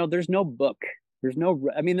there's no book. There's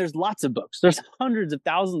lots of books. There's hundreds of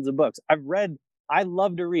thousands of books. I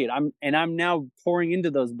love to read. I'm now pouring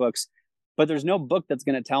into those books, but there's no book that's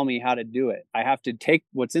going to tell me how to do it. I have to take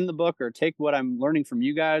what's in the book, or take what I'm learning from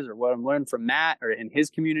you guys, or what I'm learning from Matt or in his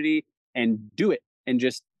community, and do it, and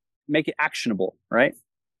just make it actionable, right?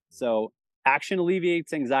 So action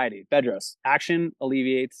alleviates anxiety. Bedros, action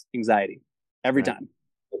alleviates anxiety every time.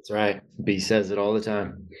 That's right. B says it all the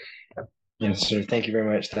time. Yes, sir. Thank you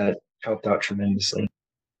very much. That helped out tremendously.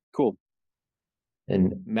 Cool.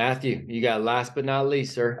 And Matthew, you got last but not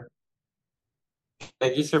least, sir.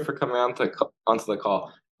 Thank you, sir, for coming onto the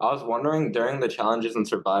call. I was wondering, during the challenges in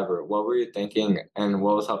Survivor, what were you thinking, and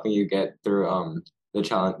what was helping you get through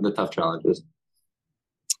the tough challenges?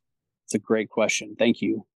 It's a great question. Thank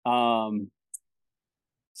you.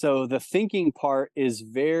 So the thinking part is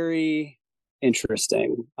very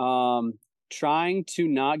interesting. Trying to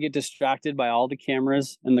not get distracted by all the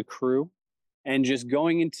cameras and the crew, and just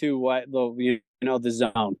going into the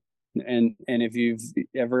zone. And if you've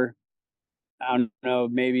ever, I don't know,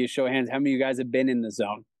 maybe a show of hands, how many of you guys have been in the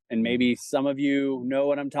zone? And maybe some of you know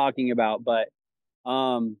what I'm talking about, but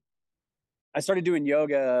I started doing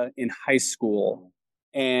yoga in high school,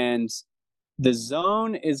 and the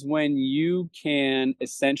zone is when you can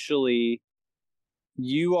essentially,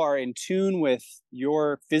 you are in tune with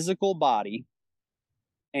your physical body,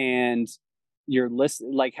 and you're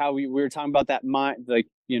listening, like how we were talking about that mind, like,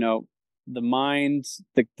 the mind,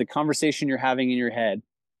 the conversation you're having in your head.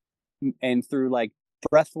 And through like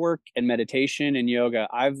breath work and meditation and yoga,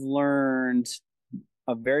 I've learned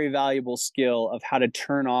a very valuable skill of how to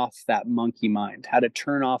turn off that monkey mind, how to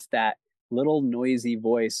turn off that little noisy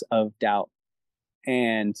voice of doubt.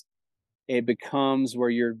 And it becomes where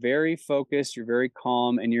you're very focused, you're very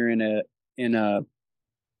calm, and you're in a,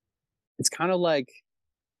 it's kind of like,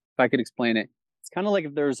 if I could explain it, it's kind of like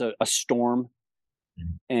if there's a storm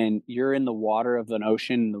and you're in the water of an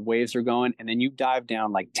ocean and the waves are going, and then you dive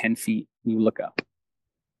down like 10 feet and you look up.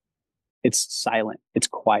 It's silent. It's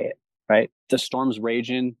quiet, right? The storm's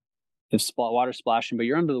raging, the water splashing, but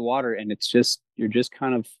you're under the water, and you're just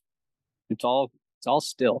kind of, it's all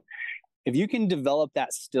still. If you can develop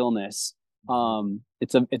that stillness,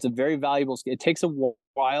 it's a very valuable skill. It takes a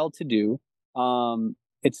while to do.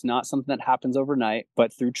 It's not something that happens overnight,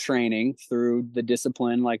 but through training, through the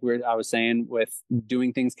discipline, like I was saying, with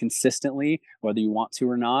doing things consistently, whether you want to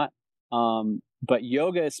or not. But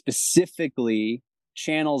yoga specifically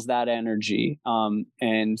channels that energy.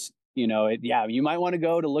 And you might want to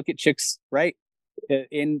go to look at chicks, right,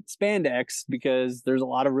 in spandex, because there's a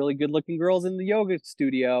lot of really good looking girls in the yoga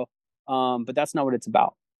studio. But that's not what it's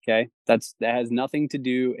about. Okay. That has nothing to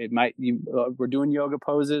do. We're doing yoga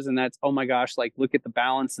poses, and that's, oh my gosh, like look at the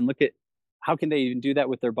balance and look at how can they even do that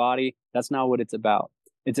with their body? That's not what it's about.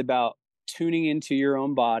 It's about tuning into your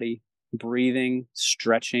own body, breathing,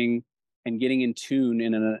 stretching, and getting in tune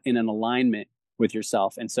in an alignment with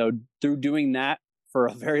yourself. And so through doing that for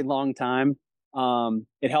a very long time,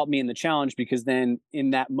 it helped me in the challenge, because then in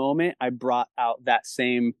that moment, I brought out that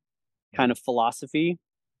same kind of philosophy.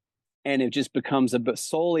 And it just becomes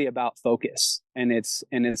solely about focus, and it's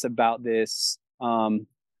about this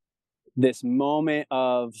this moment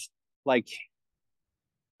of, like,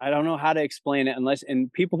 I don't know how to explain it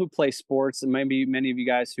and people who play sports, and maybe many of you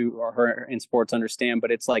guys who are in sports understand, but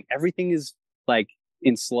it's like everything is like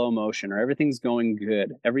in slow motion, or everything's going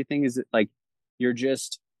good. Everything is like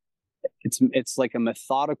it's like a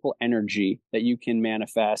methodical energy that you can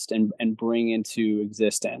manifest and bring into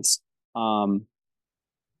existence.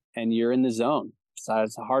 And you're in the zone. So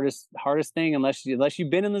it's the hardest thing, unless you've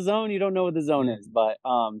been in the zone, you don't know what the zone is. But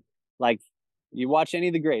like you watch any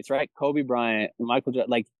of the greats, right? Kobe Bryant, Michael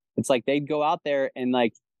Jordan, like it's like they'd go out there and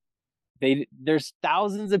like there's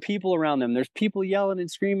thousands of people around them. There's people yelling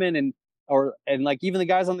and screaming, and like even the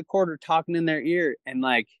guys on the court are talking in their ear, and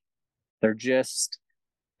like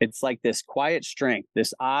it's like this quiet strength,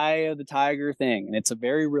 this eye of the tiger thing, and it's a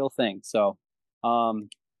very real thing. So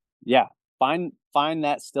yeah. Find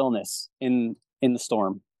that stillness in the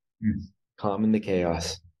storm. Calm in the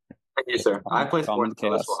chaos. Thank you, sir. I play sports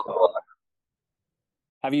as well.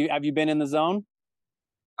 Have you been in the zone?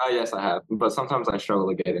 Yes, I have, but sometimes I struggle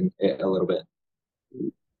to get in it a little bit.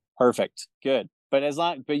 Perfect, good. But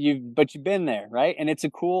you've been there, right? And it's a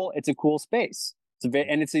cool space.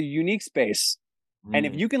 And it's a unique space. And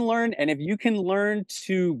if you can learn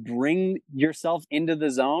to bring yourself into the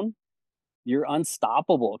zone, you're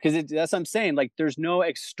unstoppable, because that's what I'm saying. Like there's no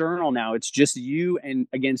external now. It's just you and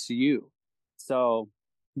against you. So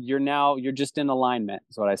you're just in alignment,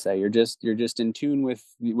 is what I say. You're just in tune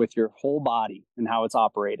with your whole body and how it's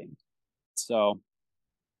operating. So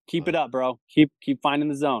keep it up, bro. Keep finding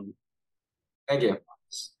the zone. Thank you.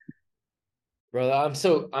 Brother,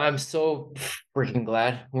 I'm so freaking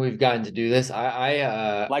glad we've gotten to do this.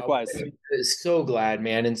 I likewise, I'm so glad,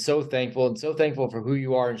 man, and so thankful for who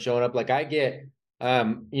you are and showing up. Like I get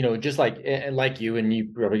just like, and like you, and you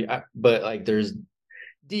probably, but like there's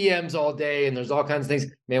DMs all day and there's all kinds of things,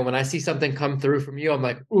 man. When I see something come through from you, I'm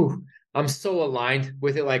like, ooh, I'm so aligned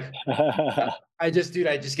with it. Like I just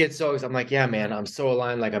get so, I'm like, yeah, man, I'm so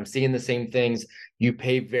aligned. Like I'm seeing the same things. You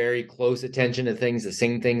pay very close attention to things, the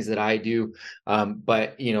same things that I do.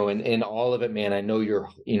 But in all of it, man, I know your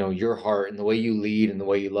heart and the way you lead and the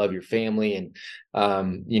way you love your family. And,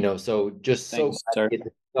 so just Thanks, so, sir.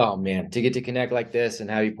 oh man, to get to connect like this and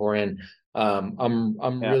have you pour in.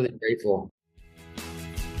 I'm really grateful.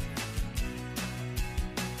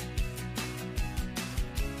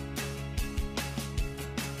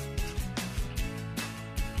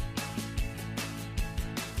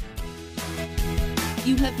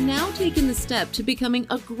 You have now taken the step to becoming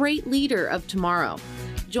a great leader of tomorrow.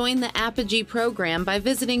 Join the Apogee program by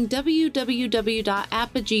visiting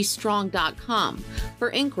www.apogeestrong.com. For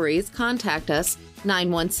inquiries, contact us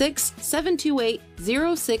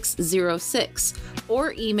 916-728-0606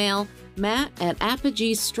 or email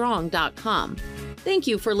matt@apogeestrong.com. Thank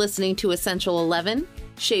you for listening to Essential 11,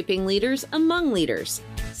 Shaping Leaders Among Leaders.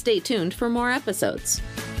 Stay tuned for more episodes.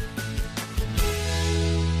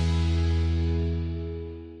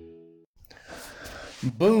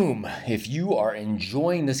 Boom. If you are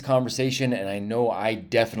enjoying this conversation, and I know I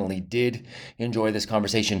definitely did enjoy this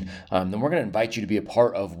conversation, then we're going to invite you to be a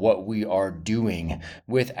part of what we are doing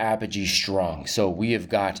with Apogee Strong. So we have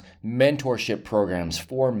got mentorship programs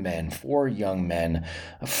for men, for young men,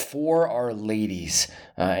 for our ladies.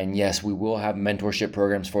 And yes, we will have mentorship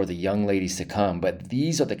programs for the young ladies to come, but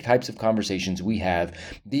these are the types of conversations we have.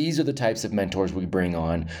 These are the types of mentors we bring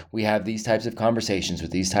on. We have these types of conversations with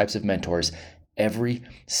these types of mentors every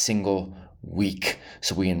single week.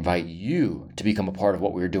 So we invite you to become a part of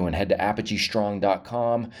what we're doing. Head to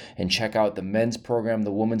apogeestrong.com and check out the men's program,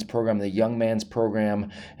 the women's program, the young man's program,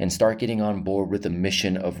 and start getting on board with the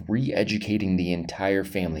mission of re-educating the entire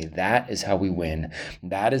family. That is how we win.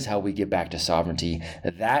 That is how we get back to sovereignty.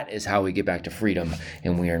 That is how we get back to freedom.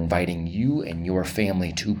 And we are inviting you and your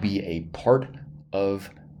family to be a part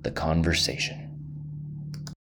of the conversation.